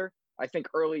from each other. I think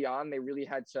early on, they really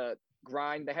had to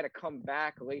grind. They had to come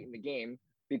back late in the game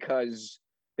because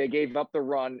they gave up the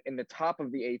run in the top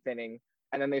of the 8th inning,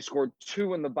 and then they scored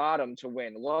 2 in the bottom to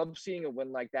win. Love seeing a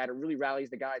win like that. It really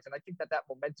rallies the guys. And I think that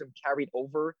momentum carried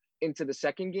over into the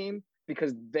second game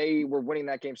because they were winning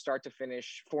that game start to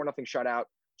finish, 4-0 shutout.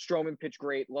 Stroman pitched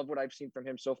great. Love what I've seen from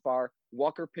him so far.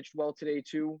 Walker pitched well today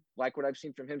too. Like what I've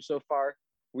seen from him so far.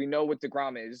 We know what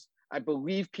DeGrom is. I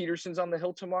believe Peterson's on the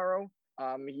hill tomorrow.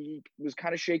 He was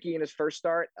kind of shaky in his first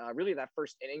start, really that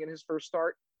first inning in his first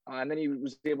start. And then he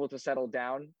was able to settle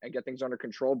down and get things under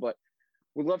control. But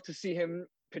we'd love to see him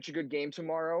pitch a good game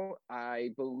tomorrow. I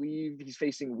believe he's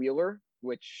facing Wheeler,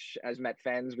 which as Met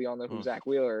fans, we all know who Zach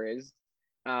Wheeler is.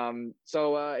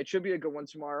 So it should be a good one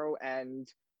tomorrow. And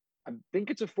I think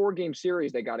it's a 4-game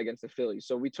series they got against the Phillies.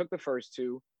 So we took the first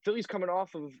 2. Phillies coming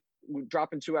off of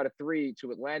dropping 2 out of 3 to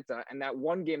Atlanta. And that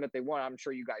one game that they won, I'm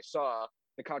sure you guys saw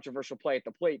the controversial play at the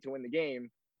plate to win the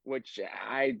game, which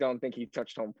I don't think he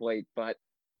touched home plate, but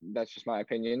that's just my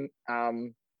opinion.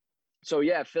 So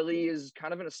yeah, Philly is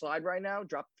kind of in a slide right now,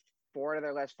 dropped 4 out of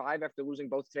their last 5 after losing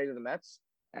both today to the Mets.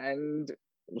 And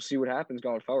we'll see what happens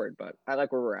going forward, but I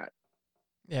like where we're at.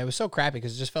 Yeah, it was so crappy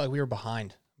because it just felt like we were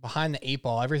behind the 8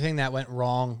 ball. Everything that went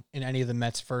wrong in any of the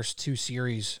Mets' first 2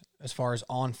 series, as far as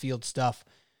on-field stuff,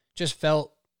 just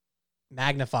felt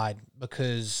magnified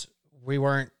because we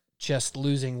weren't just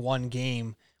losing 1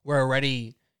 game. We're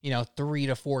already, 3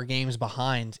 to 4 games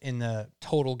behind in the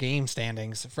total game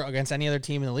standings against any other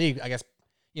team in the league. I guess,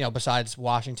 besides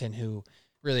Washington, who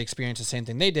really experienced the same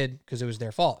thing they did because it was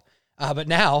their fault. But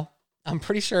now I'm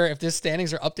pretty sure if this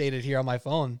standings are updated here on my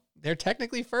phone, they're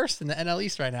technically first in the NL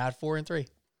East right now at 4-3.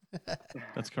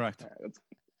 That's correct. Right,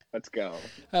 let's go.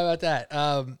 How about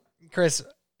that? Chris,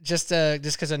 just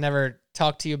because I never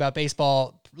talked to you about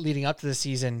baseball leading up to the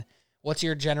season, what's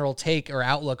your general take or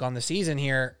outlook on the season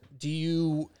here? Do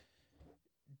you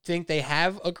think they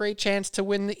have a great chance to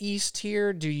win the East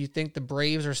here? Do you think the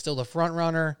Braves are still the front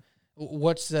runner?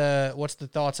 What's the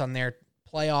thoughts on their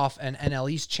playoff and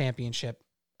NL East championship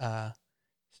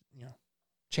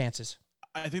chances?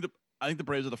 I think the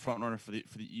Braves are the front runner for the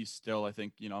East still. I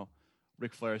think,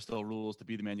 Ric Flair still rules to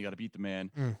be the man. You got to beat the man.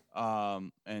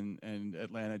 And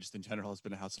Atlanta just in general has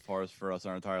been a house of horrors for us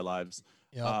our entire lives.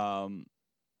 Yep.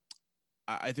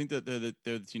 I think that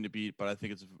they're the team to beat, but I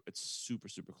think it's super,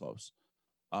 super close.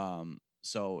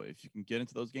 So if you can get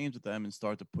into those games with them and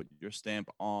start to put your stamp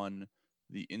on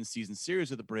the in-season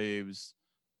series of the Braves,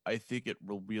 I think it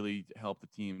will really help the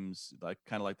teams,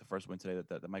 kind of like the first win today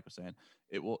that Mike was saying.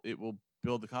 It will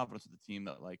build the confidence of the team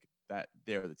that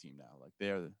they're the team now. Like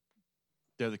they're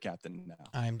the captain now.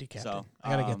 IMD captain. So,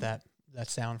 I gotta get that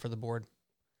sound for the board.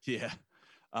 Yeah.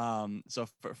 So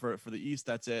for the East,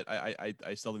 that's it. I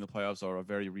still think the playoffs are a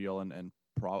very real and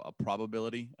a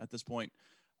probability at this point.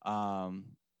 But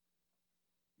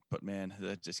man,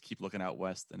 just keep looking out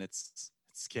west, and it's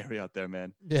scary out there,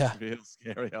 man. Yeah. It's real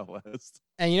scary out west.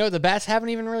 And the bats haven't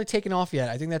even really taken off yet.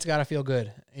 I think that's got to feel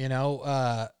good.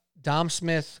 Dom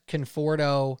Smith,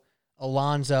 Conforto,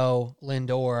 Alonso,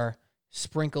 Lindor,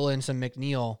 sprinkle in some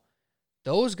McNeil.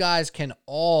 Those guys can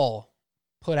all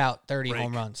put out 30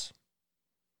 home runs.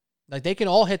 Like they can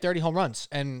all hit 30 home runs.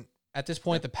 And At this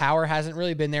point, the power hasn't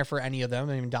really been there for any of them.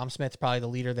 I mean, Dom Smith's probably the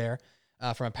leader there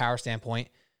from a power standpoint.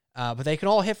 But they can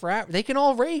all hit they can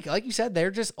all rake. Like you said,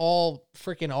 they're just all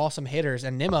freaking awesome hitters.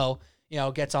 And Nimmo,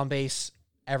 gets on base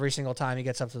every single time he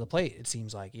gets up to the plate, it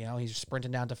seems like. He's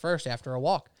sprinting down to first after a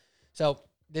walk. So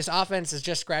this offense is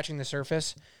just scratching the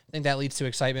surface. I think that leads to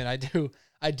excitement.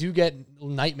 I do get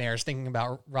nightmares thinking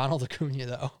about Ronald Acuna,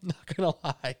 though. I'm not going to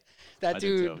lie. That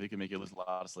dude, he can make you lose a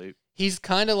lot of sleep. He's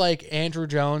kind of like Andrew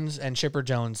Jones and Chipper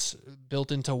Jones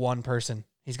built into one person.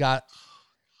 He's got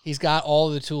all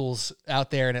the tools out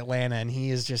there in Atlanta, and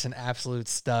he is just an absolute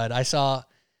stud. I saw,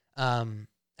 I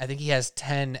think he has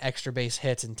 10 extra base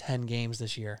hits in 10 games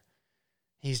this year.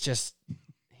 He's just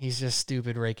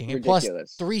stupid raking. And plus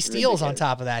 3 steals on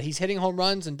top of that. He's hitting home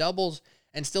runs and doubles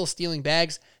and still stealing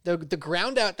bags. The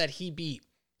ground out that he beat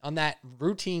on that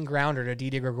routine grounder to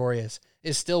Didi Gregorius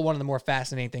is still one of the more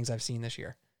fascinating things I've seen this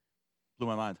year. Blew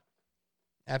my mind.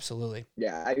 Absolutely.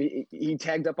 Yeah, he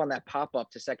tagged up on that pop-up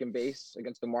to second base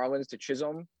against the Marlins to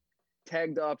Chisholm,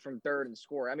 tagged up from third and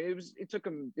scored. I mean, it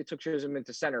took Chisholm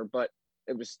into center, but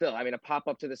it was still, a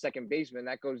pop-up to the second baseman,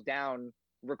 that goes down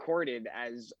recorded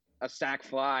as a sac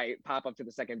fly pop-up to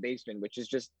the second baseman, which is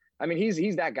just,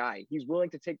 he's that guy. He's willing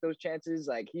to take those chances.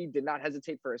 Like, he did not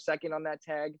hesitate for a second on that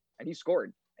tag, and he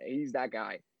scored. He's that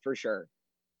guy, for sure.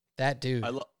 That dude.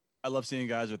 I love seeing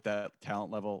guys with that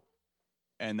talent level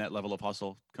and that level of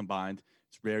hustle combined.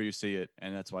 It's rare you see it,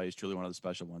 and that's why he's truly one of the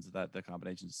special ones. That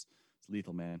combination's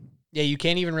lethal, man. Yeah, you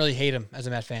can't even really hate him as a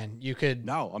Met fan. You could.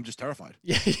 No, I'm just terrified.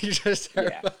 Yeah, you're just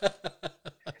terrified. Yeah.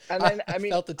 And then, I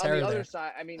felt the terror on the there. other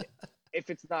side, if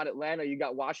it's not Atlanta, you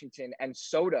got Washington and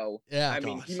Soto. Yeah,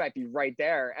 he might be right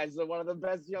there as one of the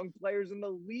best young players in the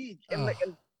league in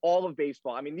all of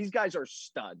baseball. These guys are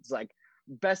studs, like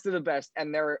best of the best,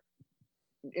 and they're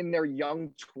in their young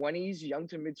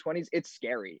to mid 20s. It's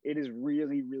scary. It is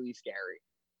really, really scary.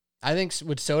 I think,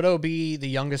 would Soto be the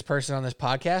youngest person on this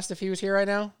podcast if he was here right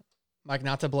now? Mike,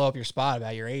 not to blow up your spot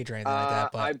about your age or anything like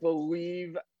that, but I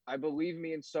believe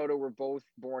me and Soto were both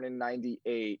born in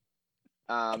 98.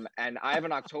 And I have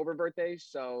an October birthday,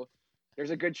 so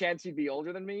there's a good chance he'd be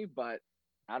older than me, but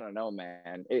I don't know,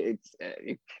 man. It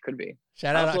could be.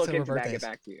 Shout out I'll October birthdays. Get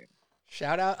back to you.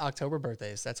 Shout out October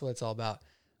birthdays. That's what it's all about.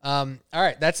 All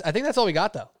right. I think that's all we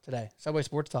got though today. Subway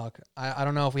Sports Talk. I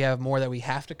don't know if we have more that we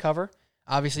have to cover.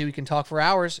 Obviously we can talk for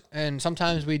hours, and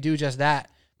sometimes we do just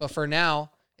that. But for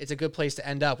now, it's a good place to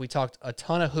end up. We talked a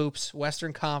ton of hoops,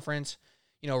 Western Conference,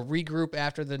 regroup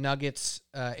after the Nuggets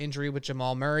injury with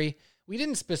Jamal Murray. We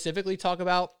didn't specifically talk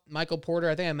about Michael Porter.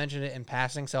 I think I mentioned it in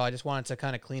passing, so I just wanted to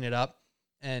kind of clean it up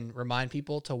and remind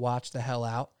people to watch the hell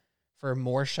out for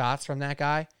more shots from that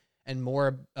guy and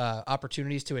more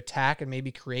opportunities to attack and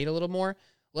maybe create a little more.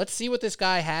 Let's see what this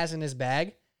guy has in his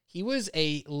bag. He was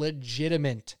a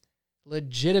legitimate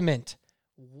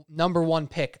number 1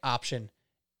 pick option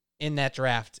in that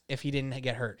draft if he didn't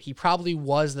get hurt. He probably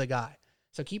was the guy.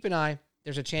 So keep an eye.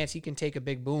 There's a chance he can take a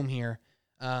big boom here.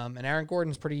 And Aaron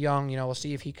Gordon's pretty young. We'll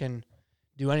see if he can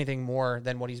do anything more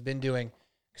than what he's been doing.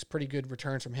 It's pretty good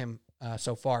returns from him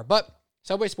so far. But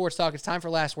Subway Sports Talk, it's time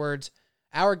for last words.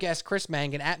 Our guest, Chris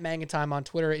Mangan, at Mangantime on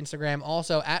Twitter, Instagram,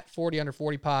 also at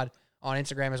 40under40pod on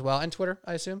Instagram as well, and Twitter,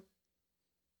 I assume.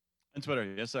 And Twitter,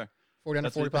 yes, sir.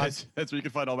 40under40pod. That's where you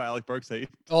can find all my Alec Burks hate.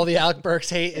 All the Alec Burks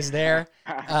hate is there.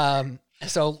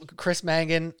 So Chris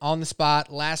Mangan on the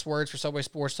spot. Last words for Subway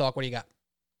Sports Talk. What do you got?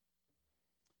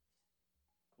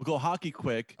 We'll go hockey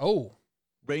quick. Oh,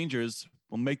 Rangers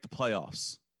will make the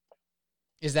playoffs.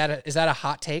 Is that a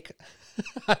hot take?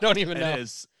 I don't even know. It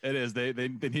is. They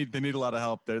need a lot of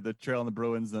help. They're trailing the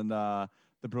Bruins, and the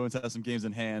Bruins have some games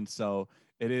in hand. So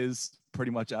it is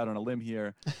pretty much out on a limb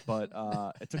here. But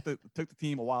it took the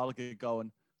team a while to get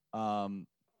going.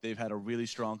 They've had a really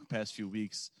strong past few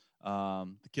weeks.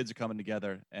 The kids are coming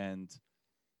together, and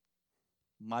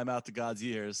my mouth to God's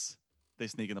ears, they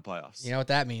sneak in the playoffs. You know what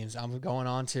that means? I'm going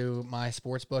on to my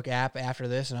sportsbook app after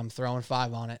this, and I'm throwing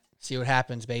 5 on it. See what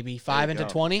happens, baby. 5 into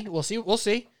 20. We'll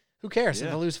see. Who cares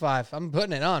if I lose 5? I'm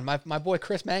putting it on. My boy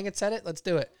Chris Mangan said it. Let's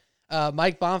do it.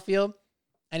 Mike Bonfield,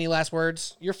 any last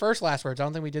words? Your first last words. I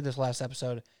don't think we did this last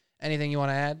episode. Anything you want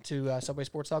to add to Subway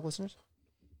Sports Talk listeners?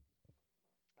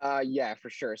 Yeah, for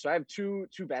sure. So I have two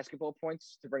basketball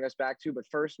points to bring us back to, but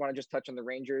first, want to just touch on the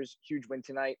Rangers. Huge win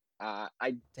tonight.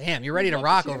 Damn, you're ready to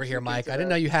rock over here, Mike. I didn't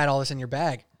know you had all this in your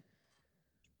bag.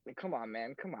 Come on,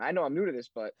 man. Come on. I know I'm new to this,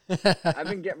 but I've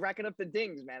been racking up the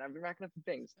dings, man. I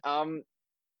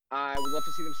would love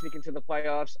to see them sneak into the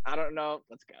playoffs. I don't know.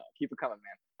 Let's go. Keep it coming,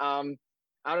 man.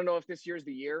 I don't know if this year's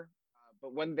the year,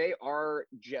 but when they are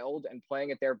gelled and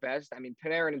playing at their best,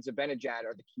 Panarin and Zibanejad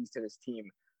are the keys to this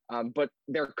team. But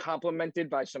they're complemented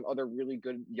by some other really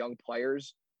good young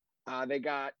players. They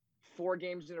got 4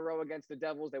 games in a row against the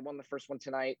Devils. They won the first one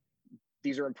tonight.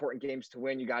 These are important games to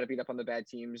win. You got to beat up on the bad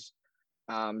teams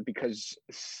because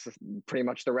pretty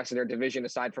much the rest of their division,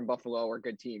 aside from Buffalo, are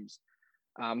good teams.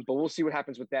 But we'll see what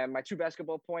happens with them. My 2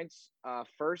 basketball points.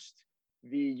 First,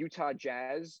 the Utah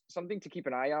Jazz, something to keep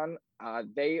an eye on.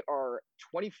 They are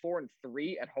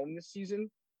 24-3 at home this season.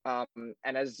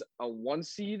 And as a 1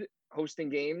 seed hosting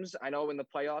games, I know in the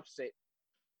playoffs,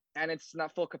 and it's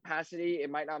not full capacity,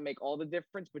 it might not make all the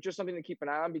difference, but just something to keep an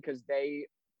eye on because they,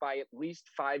 by at least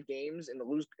 5 games in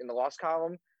the loss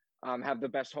column, have the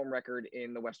best home record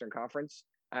in the Western Conference.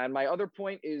 And my other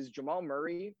point is Jamal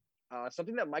Murray,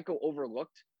 something that Michael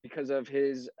overlooked because of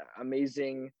his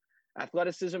amazing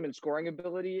athleticism and scoring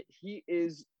ability. He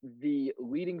is the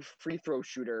leading free throw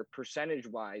shooter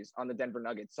percentage-wise on the Denver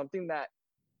Nuggets, something that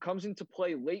comes into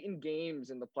play late in games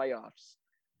in the playoffs.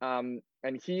 And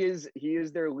he is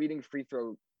their leading free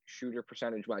throw shooter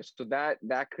percentage-wise. So that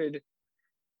could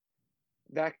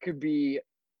be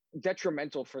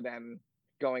detrimental for them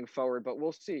going forward, but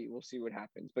we'll see. We'll see what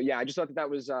happens. But yeah, I just thought that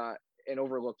was an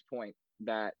overlooked point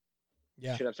that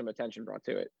should have some attention brought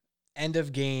to it. End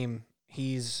of game,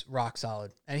 he's rock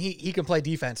solid. And he can play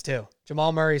defense too.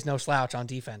 Jamal Murray's no slouch on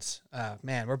defense.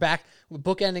 Man, we're back. We're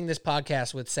bookending this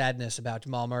podcast with sadness about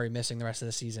Jamal Murray missing the rest of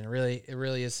the season. It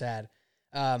really is sad.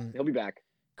 He'll be back.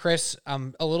 Chris,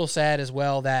 I'm a little sad as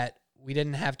well that we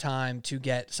didn't have time to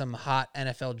get some hot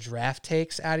NFL draft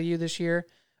takes out of you this year.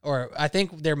 Or I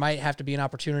think there might have to be an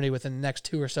opportunity within the next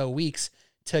 2 or so weeks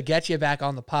to get you back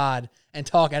on the pod and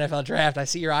talk NFL draft. I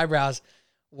see your eyebrows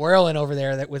whirling over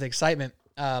there with excitement.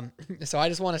 So I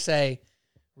just want to say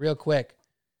real quick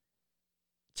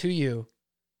to you,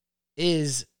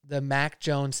 is the Mac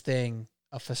Jones thing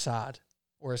a facade,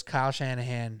 or is Kyle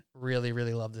Shanahan really,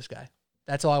 really love this guy?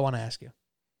 That's all I want to ask you.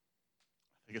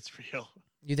 I think it's real.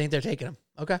 You think they're taking him?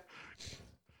 Okay.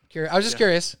 I was just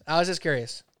curious.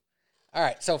 All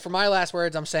right. So for my last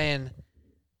words, I'm saying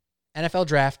NFL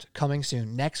draft coming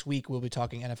soon. Next week, we'll be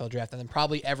talking NFL draft, and then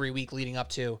probably every week leading up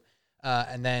to,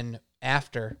 and then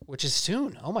after, which is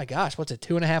soon. Oh my gosh. What's it?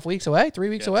 2.5 weeks away? 3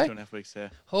 weeks away? 2.5 weeks, yeah.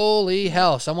 Holy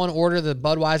hell. Someone order the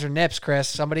Budweiser nips, Chris.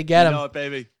 Somebody get them. You know it,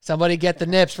 baby. Somebody get the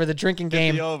nips for the drinking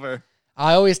game. Get the over.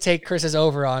 I always take Chris's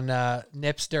over on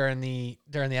nips during the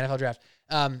NFL draft.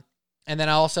 And then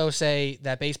I also say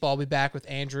that baseball will be back with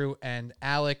Andrew and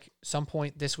Alec some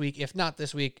point this week. If not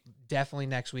this week, definitely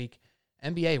next week.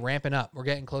 NBA ramping up. We're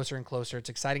getting closer and closer. It's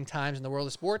exciting times in the world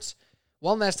of sports.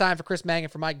 One last time for Chris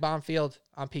Mangan, for Mike Bonfield.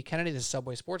 I'm Pete Kennedy. This is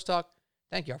Subway Sports Talk.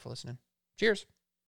 Thank you all for listening. Cheers.